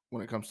top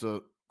when it comes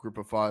to Group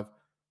of 5.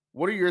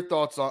 What are your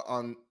thoughts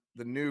on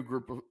the new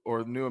group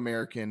or the new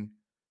American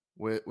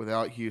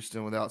without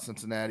Houston, without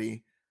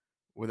Cincinnati,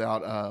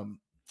 without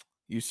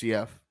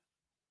UCF?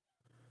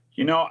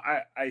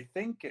 I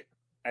think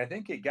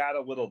it got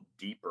a little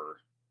deeper.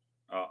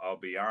 I'll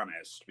be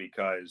honest,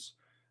 because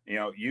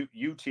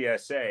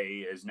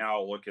UTSA is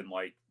now looking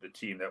like the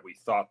team that we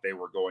thought they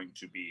were going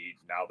to be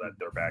now that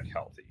they're back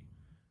healthy.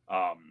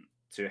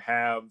 To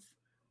have,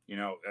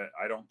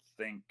 I don't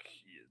think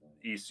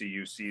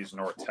ECU sees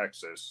North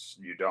Texas.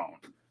 You don't.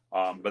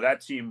 But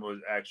that team was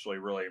actually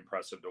really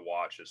impressive to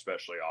watch,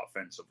 especially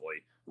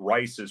offensively.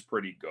 Rice is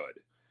pretty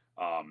good.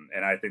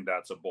 And I think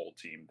that's a bowl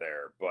team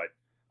there. But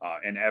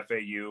and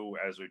FAU,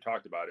 as we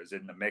talked about, is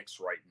in the mix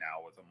right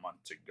now with a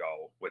month to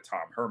go, with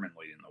Tom Herman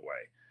leading the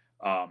way.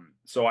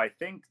 So I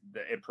think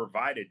that it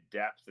provided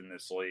depth in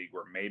this league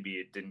where maybe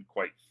it didn't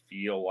quite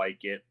feel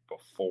like it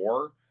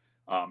before.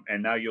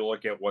 And now you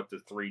look at what the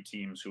 3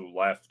 teams who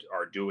left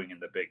are doing in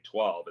the Big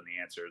 12, and the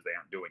answer is they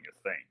aren't doing a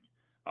thing.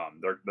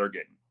 They're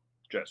getting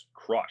just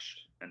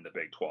crushed in the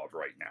Big 12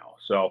 right now.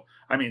 So,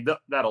 I mean,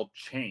 that'll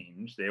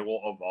change. They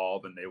will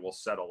evolve, and they will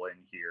settle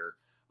in here.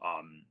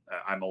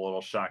 I'm a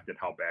little shocked at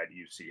how bad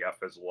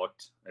UCF has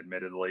looked,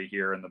 admittedly,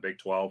 here in the Big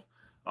 12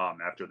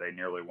 after they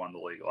nearly won the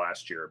league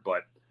last year.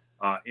 But,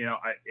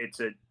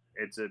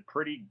 it's a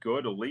pretty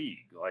good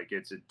league. Like,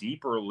 it's a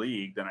deeper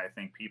league than I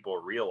think people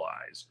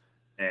realize.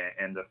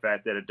 And the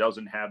fact that it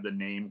doesn't have the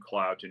name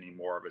clout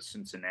anymore of a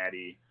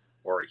Cincinnati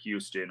or a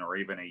Houston or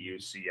even a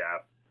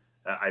UCF,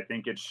 I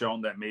think it's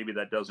shown that maybe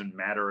that doesn't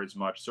matter as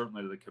much,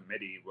 certainly to the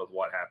committee, with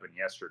what happened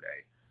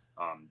yesterday.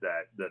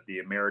 That the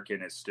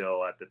American is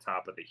still at the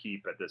top of the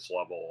heap at this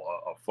level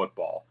of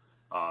football.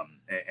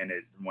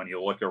 When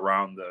you look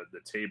around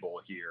the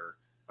table here,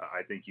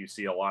 I think you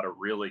see a lot of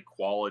really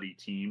quality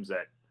teams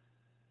that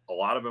a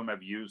lot of them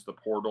have used the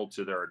portal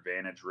to their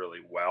advantage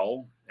really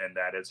well, and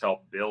that has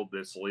helped build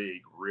this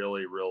league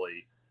really,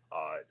 really,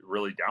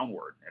 really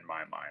downward in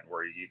my mind,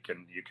 where you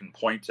can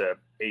point to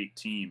 8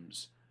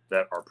 teams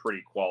that are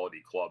pretty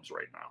quality clubs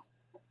right now.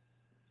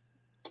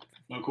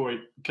 Now,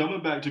 Corey,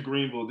 coming back to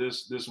Greenville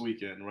this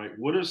weekend, right?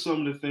 What are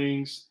some of the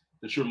things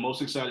that you're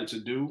most excited to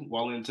do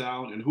while in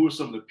town, and who are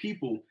some of the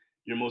people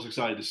you're most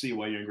excited to see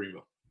while you're in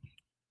Greenville?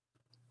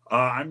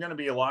 I'm going to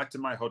be locked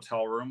in my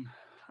hotel room.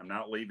 I'm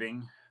not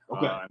leaving.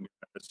 Okay.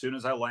 As soon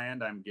as I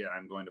land, I'm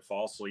going to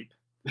fall asleep.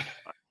 I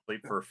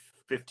sleep for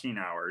 15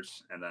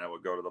 hours, and then I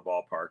would go to the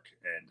ballpark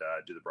and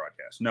do the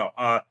broadcast. No,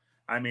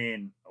 I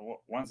mean,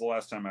 when's the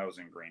last time I was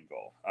in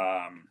Greenville?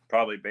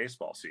 Probably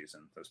baseball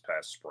season this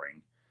past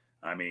spring.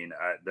 I mean,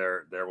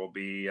 there will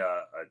be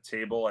a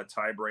table at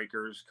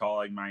Tiebreakers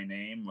calling my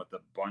name with a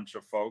bunch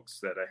of folks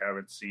that I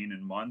haven't seen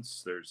in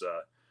months. There's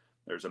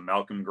a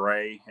Malcolm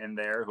Gray in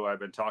there who I've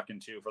been talking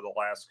to for the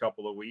last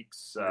couple of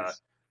weeks. Nice.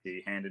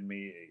 He handed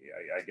me,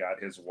 I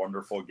got his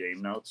wonderful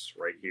game notes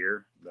right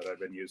here that I've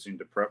been using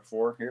to prep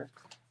for here.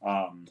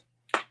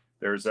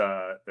 There's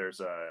a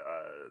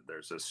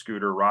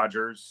Scooter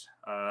Rogers,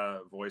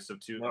 voice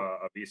of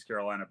East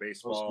Carolina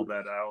baseball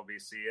that I will be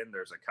seeing.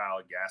 There's a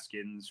Kyle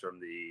Gaskins from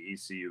the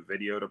ECU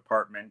video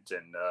department,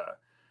 and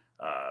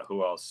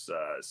who else?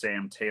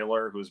 Sam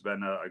Taylor, who's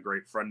been a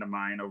great friend of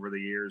mine over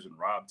the years, and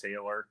Rob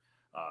Taylor.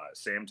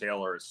 Sam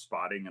Taylor is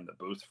spotting in the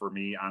booth for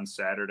me on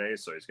Saturday,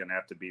 so he's going to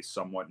have to be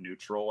somewhat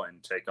neutral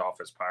and take off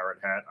his pirate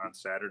hat on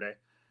Saturday.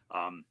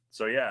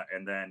 So yeah,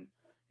 and then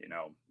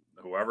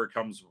whoever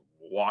comes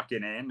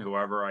walking in,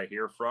 whoever I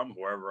hear from,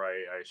 whoever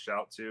I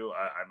shout to,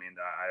 I mean,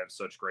 I have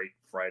such great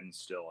friends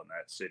still in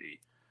that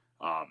city.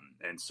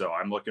 And so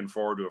I'm looking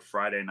forward to a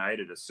Friday night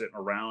of just sitting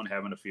around,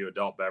 having a few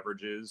adult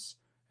beverages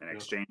and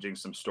exchanging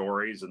some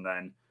stories. And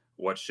then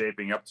what's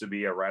shaping up to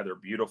be a rather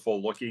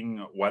beautiful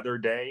looking weather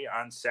day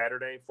on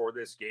Saturday for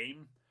this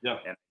game. Yeah.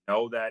 And I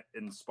know that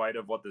in spite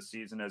of what the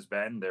season has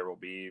been, there will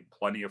be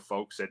plenty of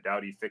folks at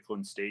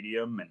Dowdy-Ficklin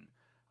Stadium. And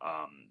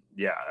I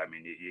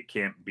mean, you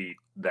can't beat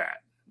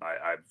that.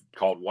 I've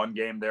called one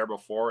game there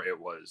before. It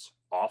was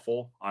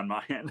awful on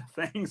my end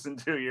of things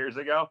 2 years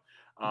ago.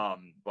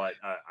 But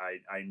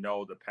I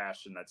know the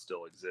passion that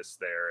still exists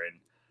there. And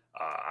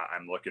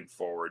I'm looking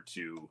forward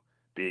to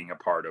being a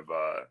part of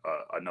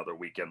another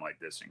weekend like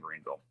this in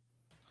Greenville.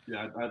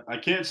 Yeah, I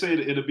can't say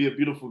that it'll be a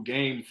beautiful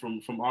game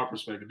from our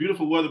perspective.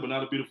 Beautiful weather, but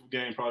not a beautiful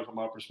game probably from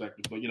our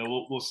perspective. But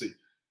we'll see.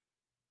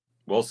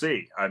 We'll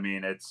see. I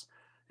mean,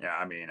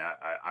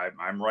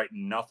 I'm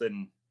writing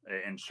nothing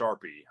in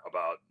Sharpie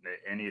about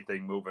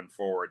anything moving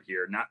forward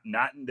here.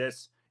 Not in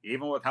this.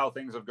 Even with how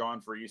things have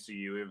gone for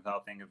ECU, even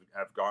how things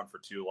have gone for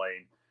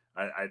Tulane,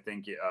 I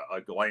think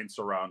a glance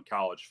around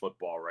college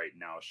football right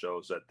now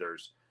shows that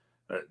there's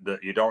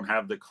you don't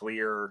have the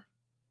clear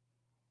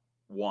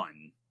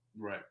one,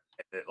 right?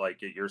 Like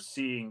you're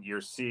seeing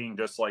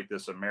just like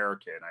this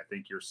American. I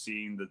think you're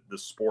seeing the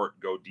sport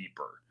go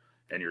deeper,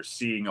 and you're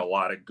seeing a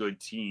lot of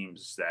good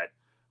teams that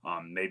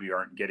maybe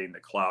aren't getting the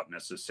clout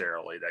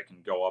necessarily that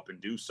can go up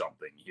and do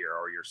something here,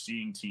 or you're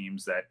seeing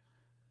teams that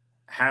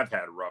have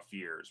had rough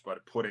years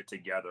but put it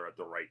together at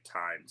the right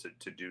time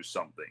to do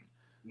something.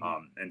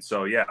 Mm-hmm. And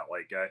so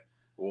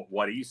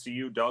what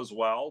ECU does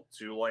well,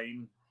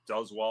 Tulane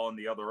does well on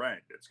the other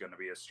end. It's going to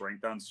be a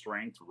strength on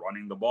strength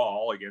running the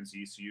ball against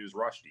ECU's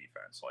rush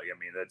defense.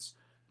 That's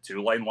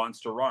Tulane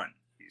wants to run.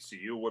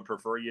 ECU would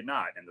prefer you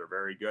not, and they're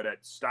very good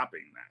at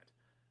stopping that.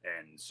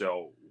 And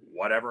so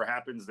whatever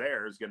happens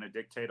there is going to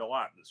dictate a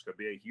lot. This could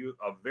be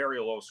a very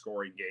low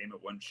scoring game.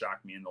 It wouldn't shock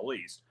me in the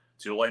least.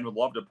 Tulane would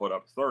love to put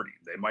up 30.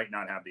 They might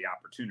not have the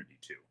opportunity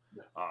to.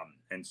 Yeah.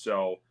 And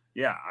so,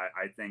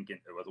 I think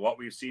with what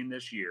we've seen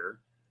this year,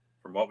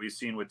 from what we've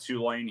seen with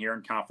Tulane here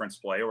in conference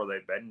play, where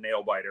they've been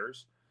nail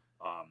biters,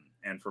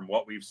 and from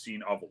what we've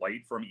seen of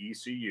late from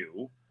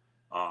ECU,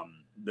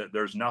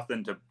 there's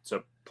nothing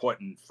to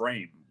put in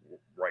frame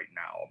right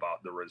now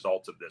about the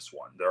results of this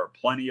one. There are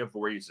plenty of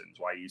reasons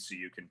why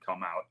ECU can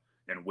come out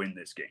and win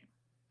this game.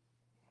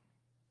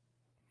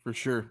 For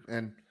sure.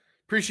 And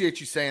appreciate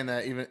you saying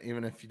that,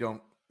 even if you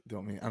don't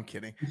mean. I'm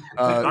kidding.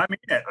 I mean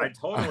it. I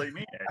totally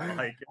mean it.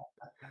 Like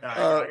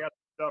I got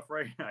stuff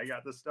right. I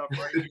got the stuff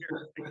right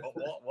here.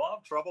 We'll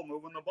have trouble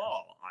moving the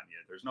ball on you.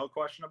 There's no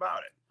question about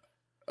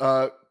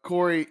it.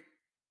 Corey,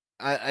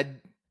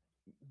 I'd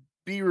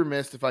be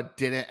remiss if I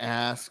didn't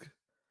ask.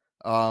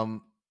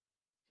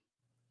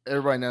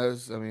 Everybody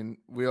knows. I mean,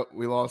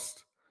 we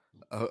lost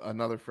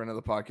another friend of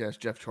the podcast,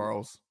 Jeff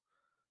Charles,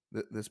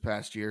 this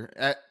past year.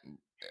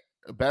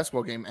 a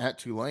basketball game at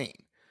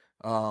Tulane.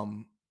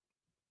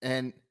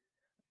 And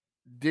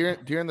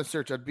during the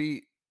search,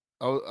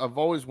 I've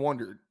always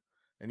wondered,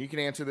 and you can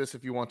answer this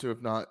if you want to,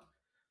 if not,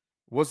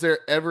 was there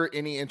ever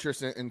any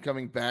interest in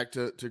coming back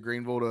to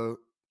Greenville to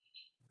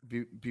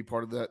be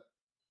part of that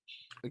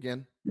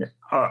again? Yeah.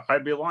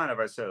 I'd be lying if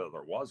I said that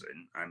there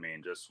wasn't. I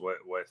mean, just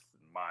with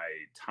my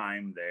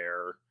time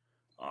there,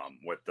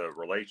 with the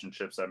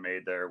relationships I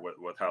made there,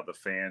 with how the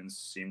fans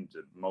seem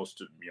to,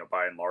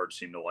 by and large,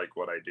 seem to like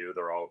what I do.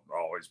 There'll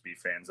always be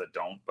fans that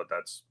don't, but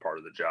that's part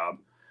of the job.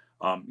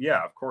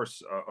 Yeah, of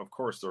course,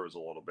 there was a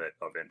little bit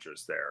of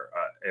interest there.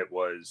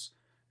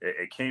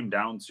 It came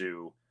down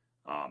to,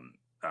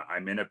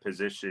 I'm in a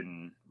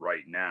position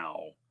right now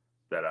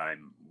that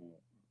I'm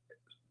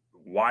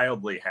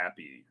wildly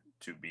happy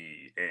to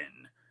be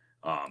in,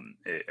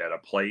 at a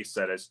place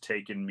that has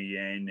taken me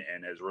in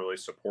and has really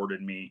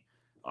supported me,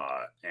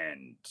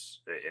 and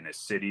in a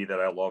city that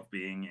I love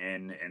being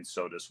in. And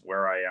so just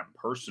where I am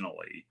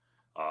personally,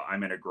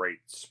 I'm in a great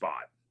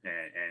spot.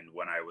 And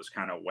when I was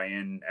kind of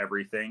weighing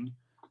everything,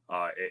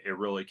 it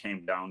really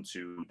came down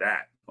to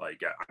that.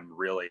 Like, I'm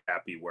really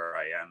happy where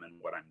I am and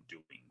what I'm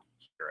doing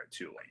here at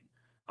Tulane.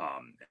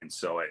 And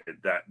so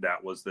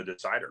that was the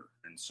decider.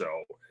 And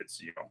so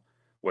it's,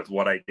 with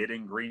what I did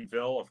in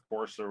Greenville, of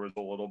course, there was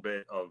a little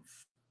bit of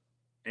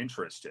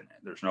interest in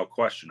it. There's no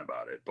question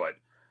about it. But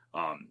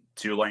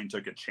Tulane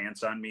took a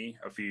chance on me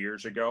a few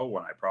years ago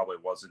when I probably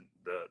wasn't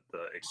the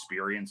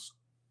experienced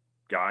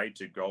guy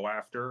to go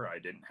after. I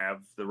didn't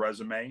have the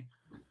resume.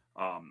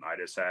 I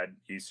just had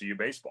ECU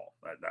baseball.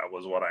 That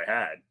was what I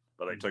had.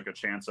 But they took a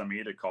chance on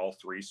me to call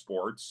 3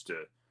 sports,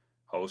 to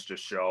host a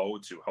show,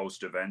 to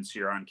host events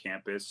here on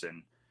campus,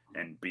 and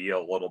be a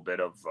little bit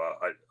of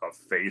a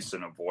face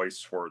and a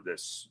voice for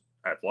this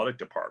athletic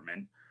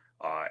department.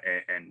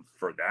 And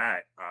for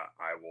that,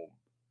 I will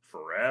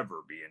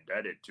forever be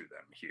indebted to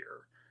them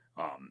here.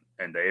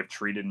 And they have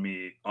treated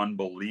me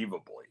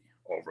unbelievably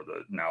over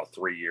the now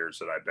 3 years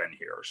that I've been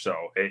here.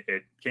 So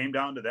it came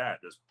down to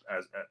that. Just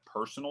as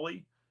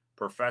personally,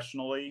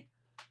 professionally,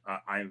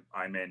 I'm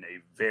in a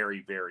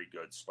very, very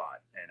good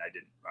spot, and I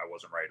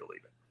wasn't ready to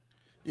leave it.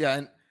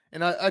 Yeah,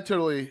 and I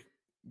totally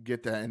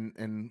get that,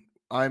 and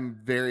I'm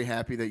very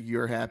happy that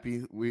you're happy.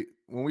 When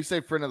we say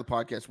friend of the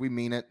podcast, we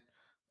mean it.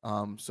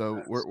 So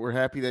nice. We're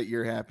happy that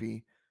you're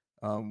happy.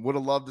 Would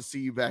have loved to see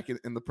you back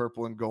in the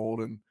purple and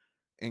gold and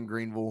in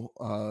Greenville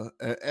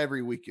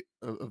every week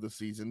of the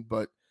season.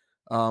 But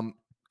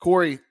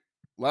Corey,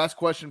 last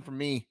question from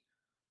me.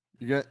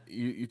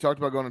 You talked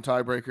about going to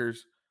tiebreakers.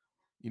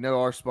 You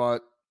know our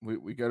spot.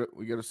 We go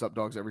to Sup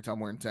Dogs every time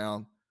we're in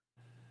town.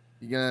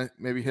 You gonna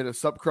maybe hit a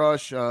Sup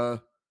Crush?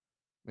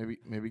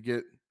 Maybe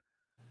get.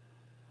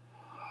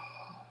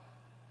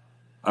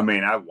 I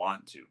mean, I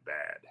want to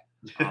bad.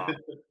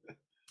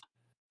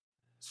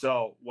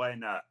 So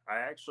when I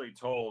actually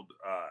told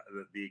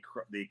the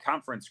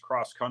conference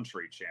cross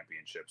country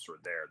championships were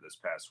there this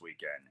past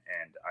weekend,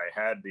 and I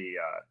had the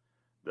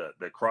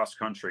cross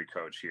country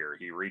coach here.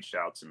 He reached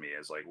out to me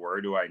as like,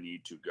 where do I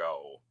need to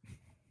go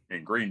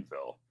in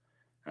Greenville?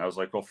 And I was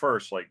like, well,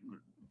 first, like,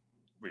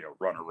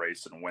 run a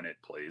race and win it,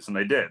 please. And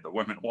they did. The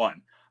women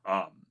won.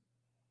 But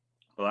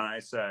then I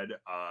said,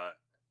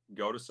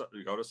 go to Sup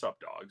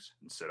Dogs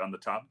and sit on the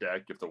top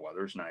deck if the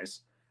weather's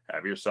nice.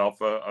 Have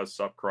yourself a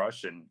Sup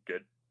Crush and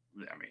get,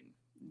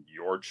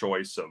 your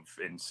choice of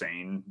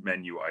insane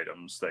menu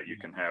items that you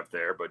can have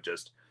there, but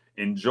just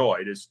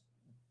enjoy. Just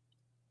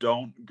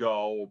don't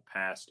go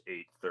past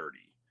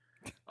 8:30.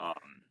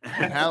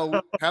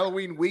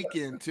 Halloween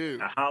weekend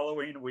too.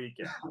 Halloween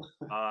weekend.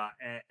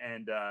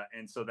 And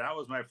so that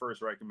was my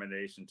first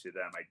recommendation to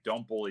them. I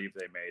don't believe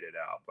they made it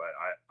out, but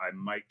I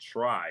might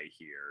try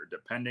here,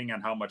 depending on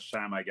how much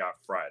time I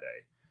got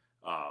Friday.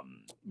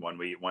 When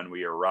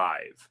we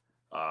arrive,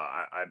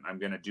 I'm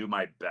going to do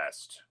my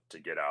best to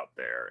get out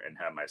there and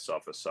have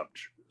myself a Sup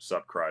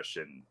Crush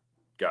and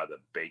got the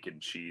bacon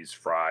cheese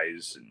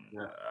fries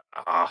and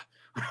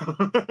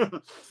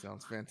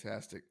Sounds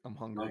fantastic. I'm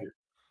hungry.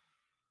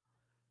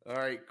 All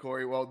right,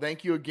 Corey. Well,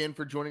 thank you again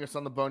for joining us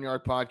on the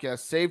Boneyard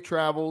Podcast. Safe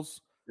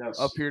travels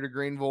up here to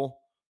Greenville,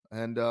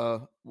 and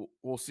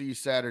we'll see you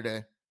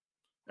Saturday.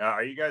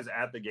 Are you guys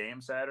at the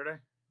game Saturday?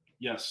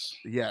 Yes.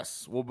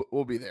 Yes,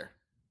 we'll be there.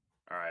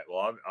 All right.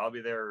 Well, I'll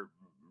be there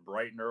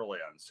bright and early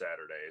on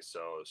Saturday,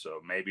 so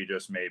maybe,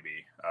 just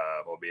maybe,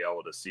 we'll be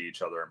able to see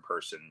each other in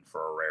person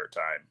for a rare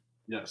time.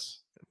 Yes,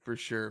 for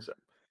sure. So,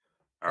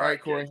 all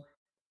right, Corey. Kid.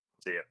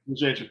 See you.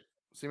 Appreciate you.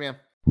 See you, man.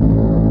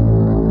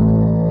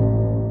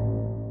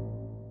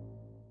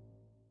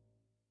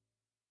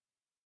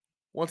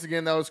 Once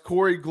again, that was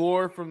Corey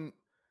Gloor from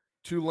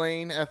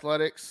Tulane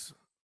Athletics.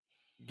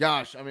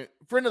 Gosh, I mean,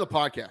 friend of the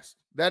podcast.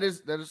 That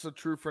is a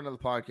true friend of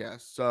the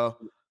podcast. So,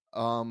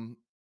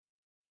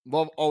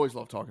 always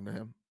love talking to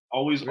him.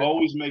 Always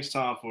makes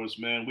time for us,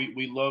 man.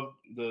 We love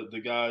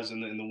the guys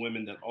and the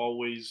women that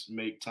always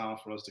make time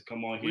for us to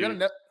come on here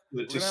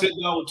to sit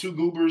down with two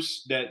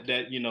goobers that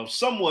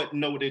somewhat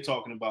know what they're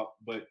talking about,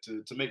 but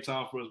to make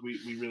time for us, we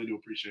really do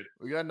appreciate it.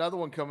 We got another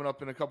one coming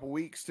up in a couple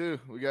weeks too.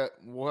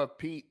 We'll have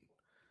Pete.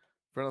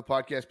 friend of the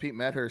podcast, Pete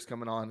Medhurst,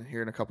 coming on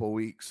here in a couple of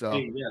weeks. So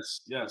hey,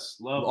 yes,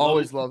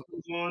 always love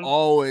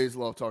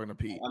talking to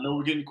Pete. I know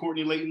we're getting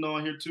Courtney Layton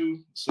on here too,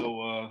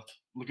 so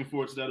looking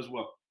forward to that as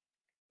well.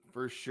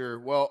 For sure.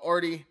 Well,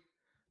 Artie,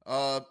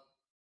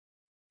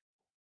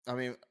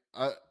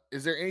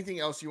 is there anything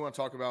else you want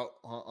to talk about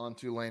on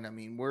Tulane? I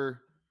mean,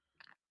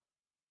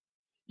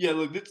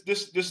 look,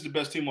 this is the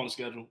best team on the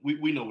schedule.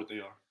 We know what they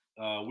are.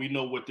 We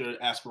know what their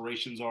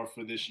aspirations are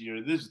for this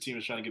year. This is a team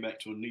that's trying to get back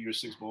to a New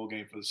Year's Six bowl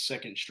game for the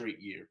second straight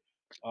year.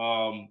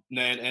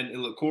 And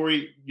look,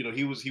 Corey,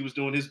 he was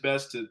doing his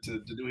best to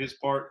do his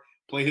part,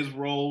 play his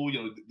role.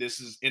 This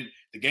is in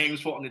the game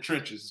is fought in the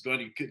trenches.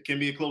 Can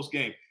be a close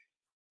game,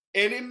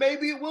 and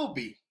it will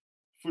be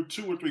for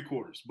 2 or 3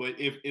 quarters. But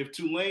if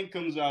Tulane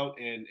comes out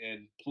and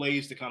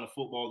plays the kind of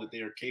football that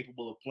they are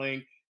capable of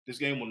playing, this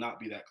game will not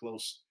be that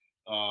close.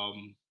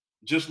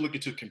 Just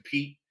looking to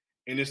compete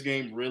in this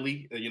game,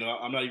 really.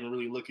 I'm not even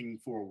really looking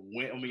for a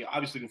win. I mean,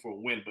 obviously looking for a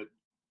win, but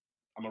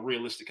I'm a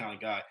realistic kind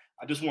of guy.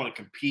 I just want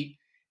to compete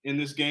in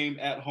this game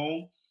at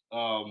home.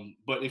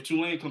 But if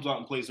Tulane comes out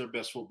and plays their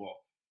best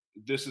football,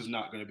 this is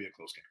not going to be a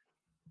close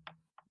game.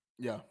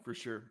 Yeah, for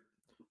sure.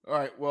 All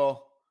right,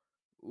 well,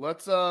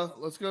 let's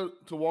go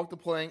to walk the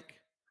plank.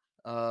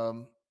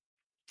 Artie,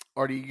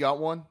 you got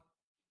one?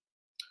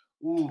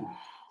 Ooh,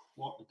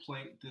 walk the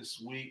plank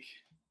this week.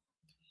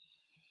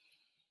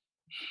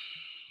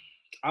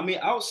 I mean,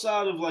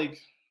 outside of like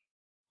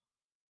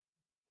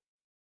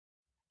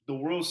the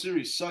World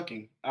Series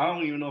sucking, I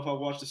don't even know if I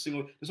watched a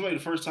single. This might be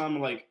the first time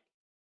in like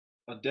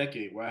a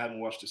decade where I haven't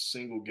watched a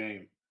single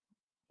game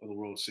of the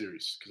World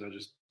Series because I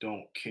just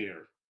don't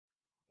care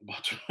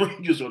about the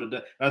Rangers or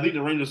the. I think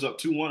the Rangers up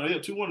 2-1. Yeah,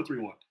 2-1 or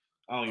 3-1.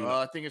 I don't even know.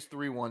 I think it's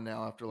 3-1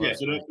 now after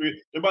last. Yeah, so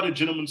they're about to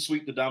gentleman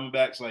sweep the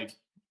Diamondbacks. Like,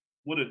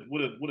 what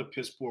a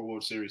piss poor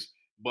World Series.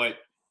 But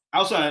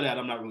outside of that,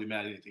 I'm not really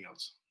mad at anything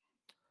else.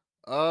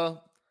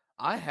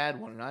 I had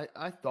one, and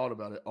I thought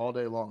about it all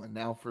day long, and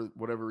now for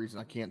whatever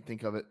reason I can't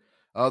think of it.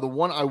 The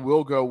one I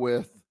will go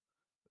with,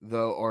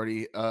 though,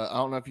 Artie, I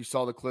don't know if you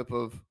saw the clip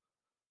of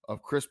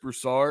Chris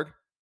Broussard.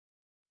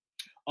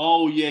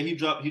 Oh yeah, he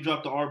dropped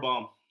the R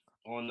bomb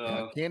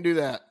on. Can't do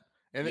that.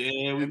 And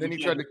then he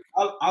tried to.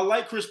 I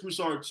like Chris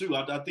Broussard too.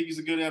 I think he's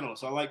a good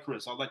analyst. I like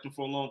Chris. I liked him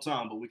for a long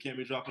time, but we can't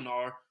be dropping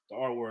the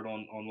R word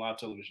on live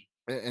television.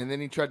 And then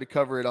he tried to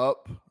cover it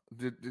up.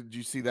 Did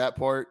you see that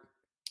part?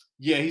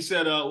 Yeah, he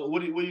said,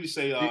 what did he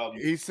say?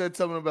 He said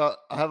something about,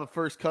 I have a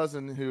first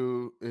cousin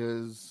who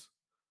is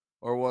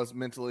or was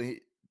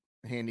mentally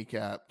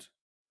handicapped.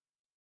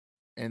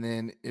 And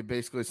then it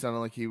basically sounded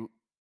like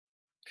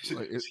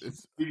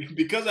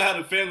because I had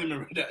a family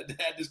member that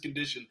had this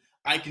condition,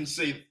 I can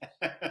say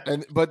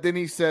that. But then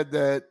he said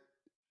that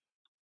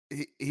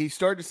he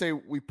started to say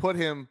we put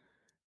him,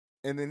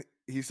 and then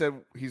he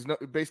said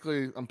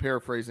basically, I'm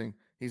paraphrasing,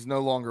 he's no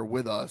longer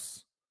with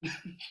us.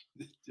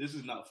 This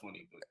is not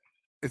funny, but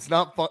it's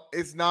not fun.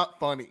 It's not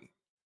funny.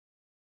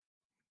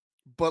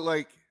 But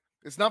like,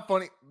 it's not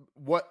funny.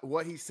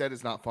 What he said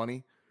is not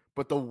funny.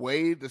 But the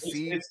way it's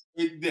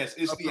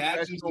the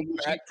actions in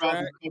which he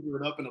tried to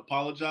cover it up and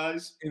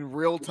apologize in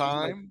real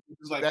time.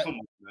 It's like, come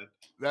on, man.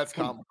 That's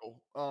comical.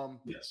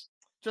 Yes.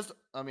 Just,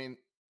 I mean,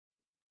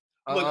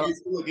 look,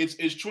 it's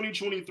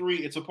 2023.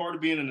 It's a part of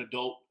being an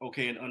adult,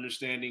 okay, and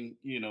understanding.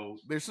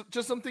 There's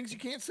just some things you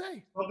can't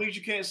say. Some things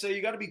you can't say.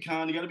 You got to be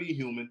kind. You got to be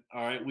human.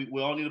 All right,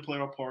 we all need to play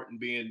our part in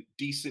being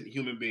decent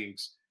human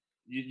beings.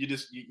 You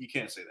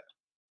can't say that.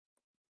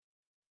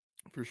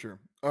 For sure.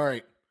 All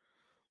right.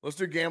 Let's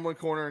do gambling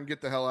corner and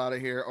get the hell out of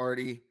here,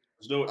 Artie.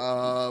 Let's do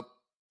it.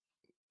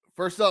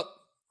 First up,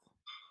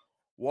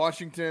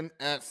 Washington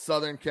at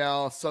Southern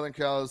Cal. Southern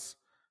Cal's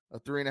a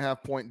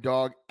 3.5-point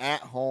dog at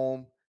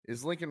home.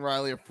 Is Lincoln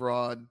Riley a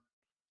fraud?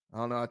 I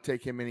don't know. I'd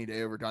take him any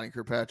day over Donnie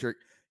Kirkpatrick.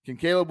 Can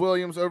Caleb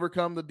Williams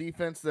overcome the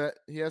defense that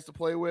he has to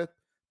play with?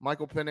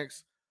 Michael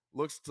Penix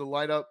looks to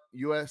light up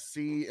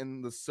USC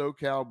in the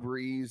SoCal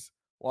breeze.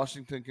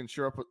 Washington can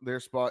shore up their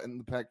spot in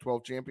the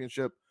Pac-12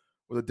 championship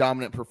with a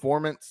dominant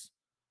performance.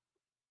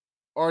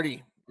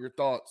 Artie, your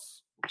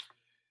thoughts?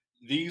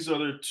 These are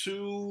the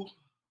two,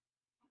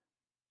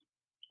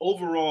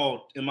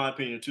 overall, in my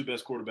opinion, two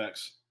best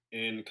quarterbacks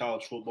in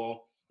college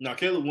football. Now,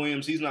 Caleb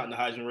Williams, he's not in the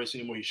Heisman race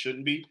anymore. He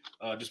shouldn't be,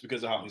 just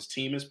because of how his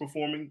team is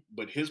performing.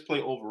 But his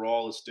play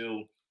overall is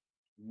still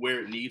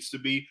where it needs to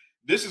be.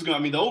 This is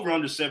going to, the over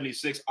under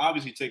 76,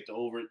 obviously take the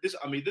over. This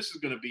is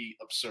going to be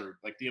absurd.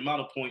 Like, the amount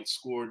of points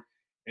scored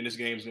in this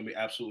game is going to be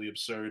absolutely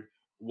absurd.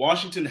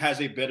 Washington has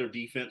a better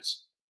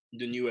defense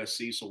than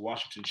USC, so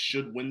Washington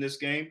should win this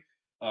game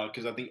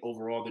because I think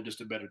overall they're just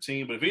a better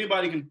team. But if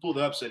anybody can pull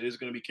the upset, it's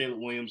going to be Caleb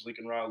Williams,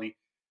 Lincoln Riley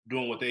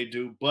doing what they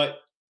do. But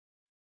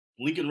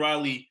Lincoln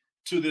Riley,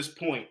 to this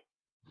point,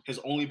 has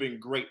only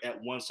been great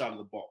at one side of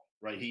the ball,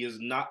 right? He has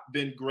not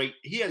been great.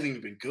 He hasn't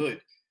even been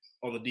good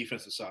on the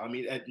defensive side.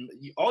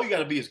 All you got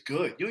to be is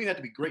good. You don't even have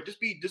to be great.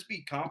 Just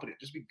be competent.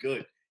 Just be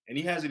good. And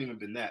he hasn't even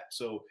been that.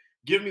 So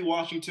give me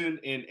Washington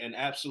in an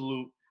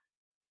absolute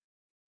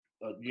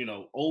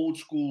old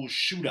school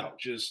shootout,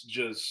 just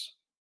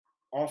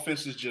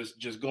offense is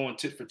just going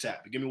tit for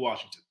tat. But give me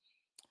Washington.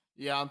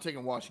 Yeah, I'm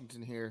taking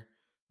Washington here.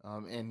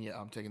 And yeah,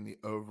 I'm taking the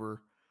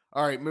over.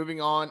 All right,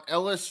 moving on.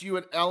 LSU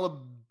at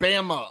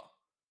Alabama.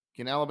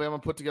 Can Alabama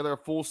put together a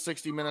full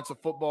 60 minutes of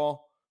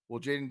football? Will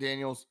Jaden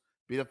Daniels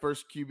be the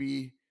first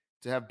QB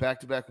to have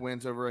back-to-back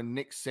wins over a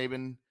Nick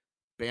Saban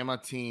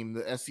Bama team?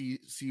 The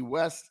SEC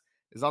West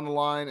is on the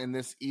line in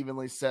this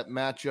evenly set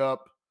matchup.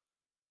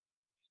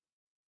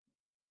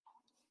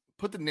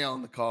 Put the nail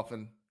in the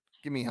coffin.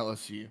 Give me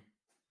LSU.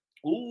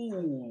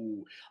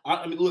 Ooh.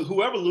 I mean, look,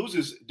 whoever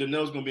loses, the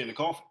nail's going to be in the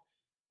coffin.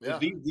 Yeah.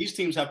 These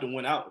teams have to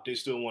win out if they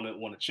still want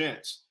a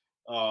chance.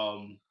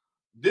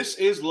 This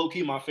is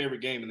low-key my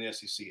favorite game in the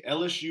SEC.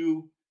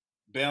 LSU,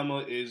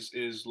 Bama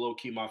is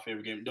low-key my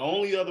favorite game. The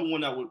only other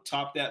one that would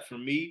top that for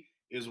me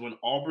is when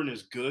Auburn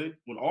is good.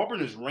 When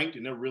Auburn is ranked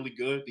and they're really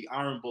good, the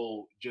Iron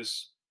Bowl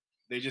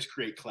they just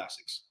create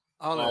classics.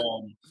 I don't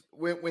know.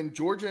 When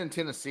Georgia and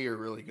Tennessee are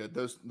really good,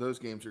 those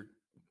games are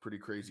pretty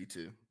crazy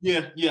too.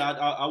 Yeah,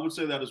 I would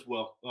say that as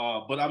well.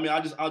 But I mean,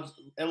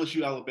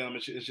 LSU, Alabama,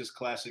 it's just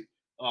classic.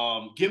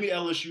 Give me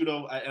LSU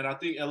though, and I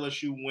think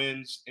LSU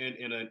wins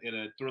in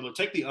a thriller.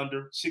 Take the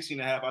under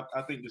 16.5.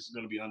 I think this is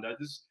going to be under. I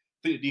just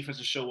think the defense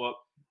will show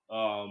up.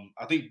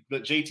 I think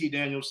that JT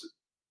Daniels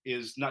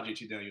is not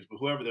JT Daniels, but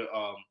whoever their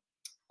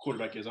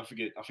quarterback is, I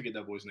forget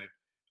that boy's name.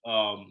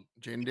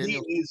 Jaden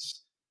Daniels. He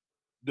is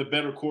the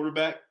better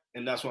quarterback,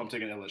 and that's why I'm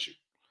taking LSU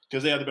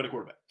because they have the better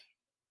quarterback.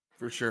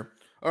 For sure.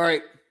 All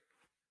right.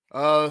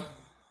 A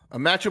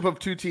matchup of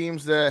two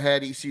teams that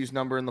had ECU's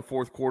number in the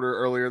fourth quarter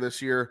earlier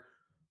this year.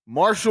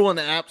 Marshall and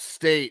App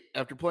State.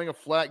 After playing a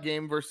flat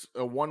game versus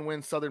a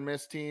one-win Southern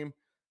Miss team,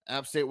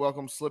 App State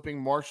welcomes slipping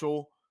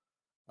Marshall.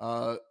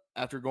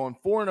 After going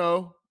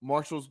 4-0,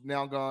 Marshall's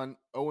now gone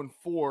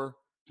 0-4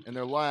 in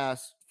their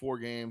last 4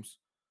 games.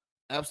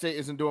 App State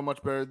isn't doing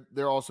much better.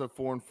 They're also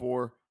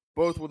 4-4,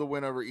 both with a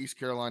win over East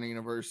Carolina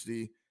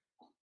University.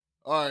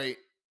 All right.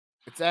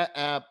 It's at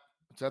App.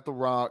 It's at the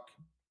Rock.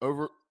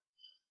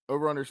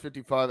 Over-under is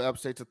 55. App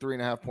State's a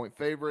 3.5-point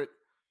favorite.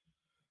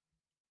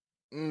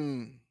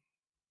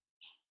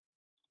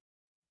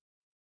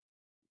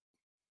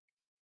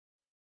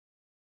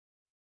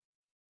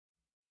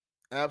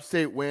 App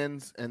State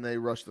wins, and they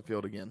rush the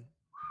field again.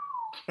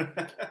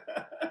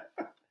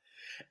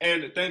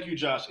 And thank you,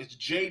 Josh. It's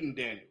Jaden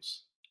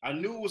Daniels. I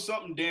knew it was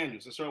something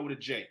Daniels. It started with a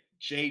J.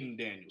 Jaden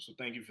Daniels. So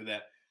thank you for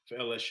that for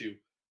LSU.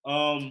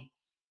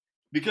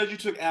 Because you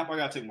took App, I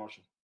gotta take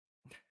Marshall.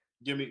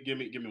 Give me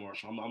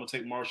Marshall. I'm gonna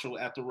take Marshall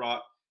at the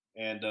Rock,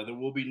 and there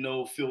will be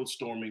no field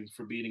storming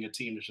for beating a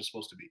team that you're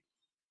supposed to beat.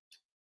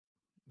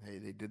 Hey,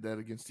 they did that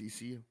against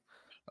ECU.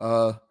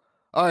 All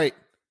right.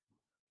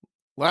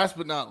 Last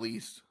but not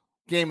least,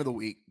 game of the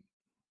week.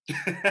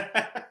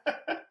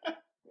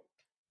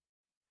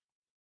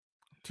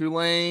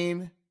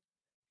 Tulane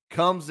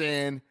comes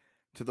in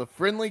to the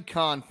friendly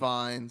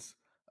confines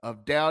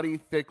of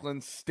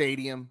Dowdy-Ficklen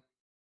Stadium.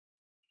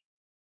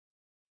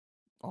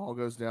 All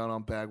goes down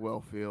on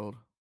Bagwell Field.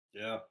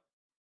 Yeah.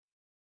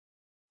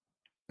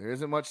 There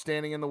isn't much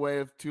standing in the way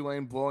of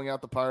Tulane blowing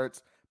out the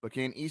Pirates, but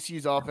can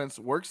ECU's offense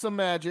work some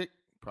magic?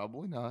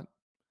 Probably not.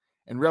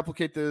 And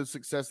replicate the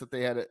success that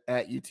they had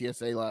at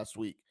UTSA last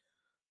week.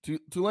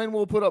 Tulane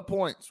will put up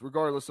points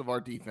regardless of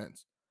our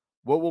defense.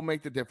 What will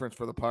make the difference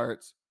for the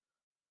Pirates?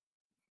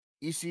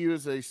 ECU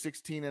is a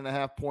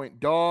 16.5-point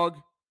dog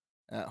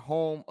at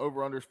home.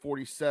 Over-under is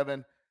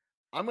 47.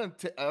 I'm gonna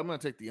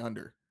take the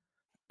under.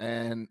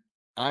 And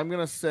I'm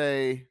going to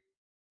say,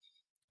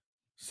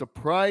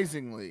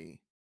 surprisingly,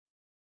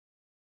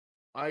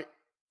 I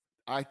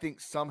think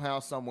somehow,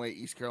 some way,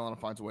 East Carolina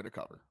finds a way to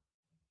cover.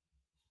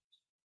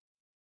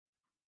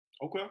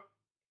 Okay.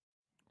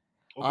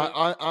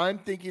 I'm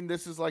thinking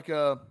this is like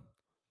a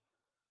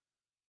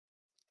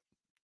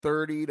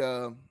 30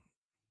 to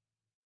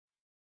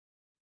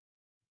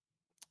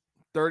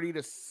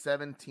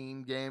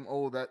 17 game.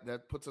 Oh,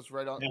 that puts us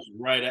right on. That's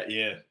right.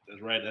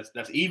 That's right.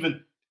 That's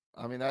even.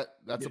 I mean,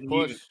 that's a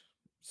push. Even.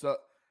 So,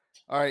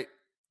 all right.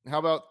 How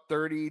about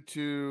 30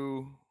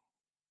 to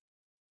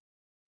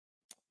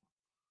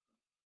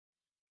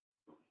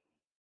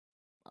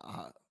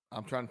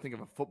I'm trying to think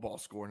of a football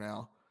score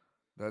now.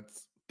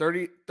 That's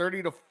 30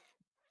 to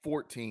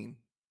 14.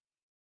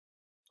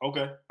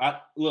 Okay.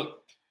 I've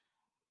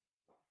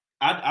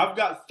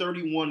got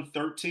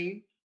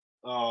 31-13.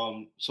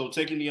 So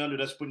taking the under,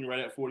 that's putting you right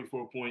at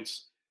 44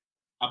 points.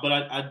 But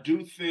I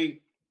do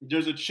think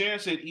there's a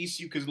chance at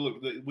ECU, because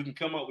look, we can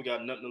come out, we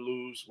got nothing to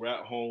lose, we're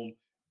at home.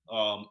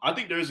 I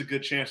think there's a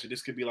good chance that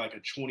this could be like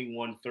a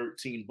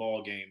 21-13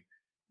 ball game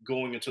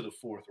going into the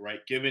fourth, right?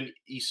 Giving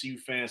ECU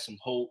fans some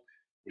hope.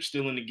 We're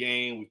still in the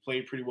game. We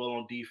played pretty well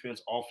on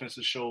defense. Offense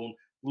has shown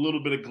a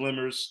little bit of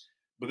glimmers.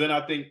 But then I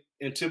think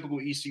in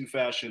typical ECU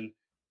fashion,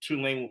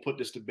 Tulane will put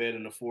this to bed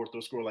in the fourth.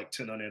 They'll score like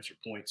 10 unanswered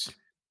points.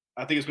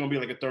 I think it's going to be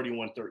like a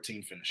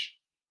 31-13 finish.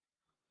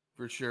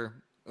 For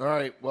sure. All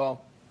right,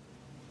 well,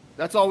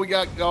 that's all we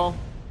got, y'all.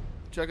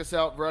 Check us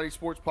out, Variety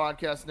Sports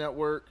Podcast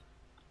Network,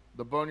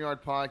 the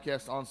Boneyard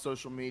Podcast on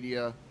social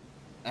media,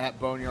 at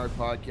Boneyard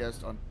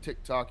Podcast on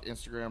TikTok,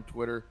 Instagram,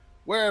 Twitter.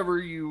 wherever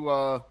you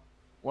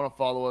want to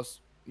follow us,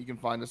 you can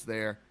find us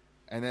there.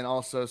 And then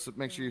also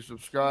make sure you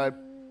subscribe.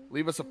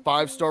 Leave us a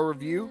 5-star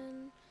review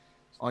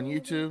on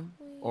YouTube.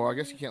 Or I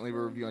guess you can't leave a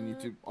review on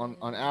YouTube.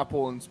 On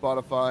Apple and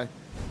Spotify.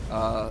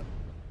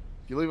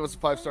 If you leave us a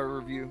 5-star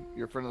review,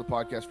 you're a friend of the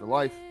podcast for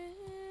life.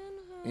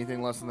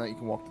 Anything less than that, you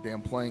can walk the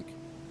damn plank.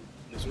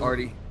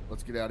 Artie,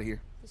 let's get out of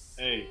here.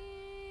 Hey,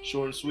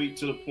 short and sweet,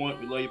 to the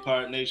point. We love you,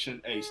 Pirate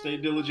Nation. Hey, stay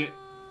diligent.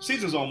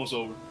 Season's almost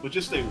over, but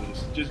just stay with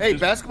us. Just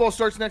basketball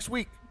starts next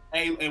week.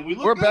 Hey, and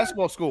we're a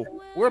basketball school.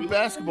 We're a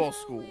basketball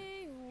school.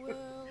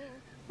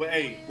 But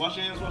hey, wash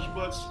your hands, wash your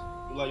butts.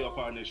 We love y'all,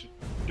 Pirate Nation.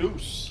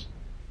 Deuce.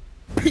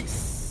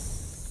 Peace.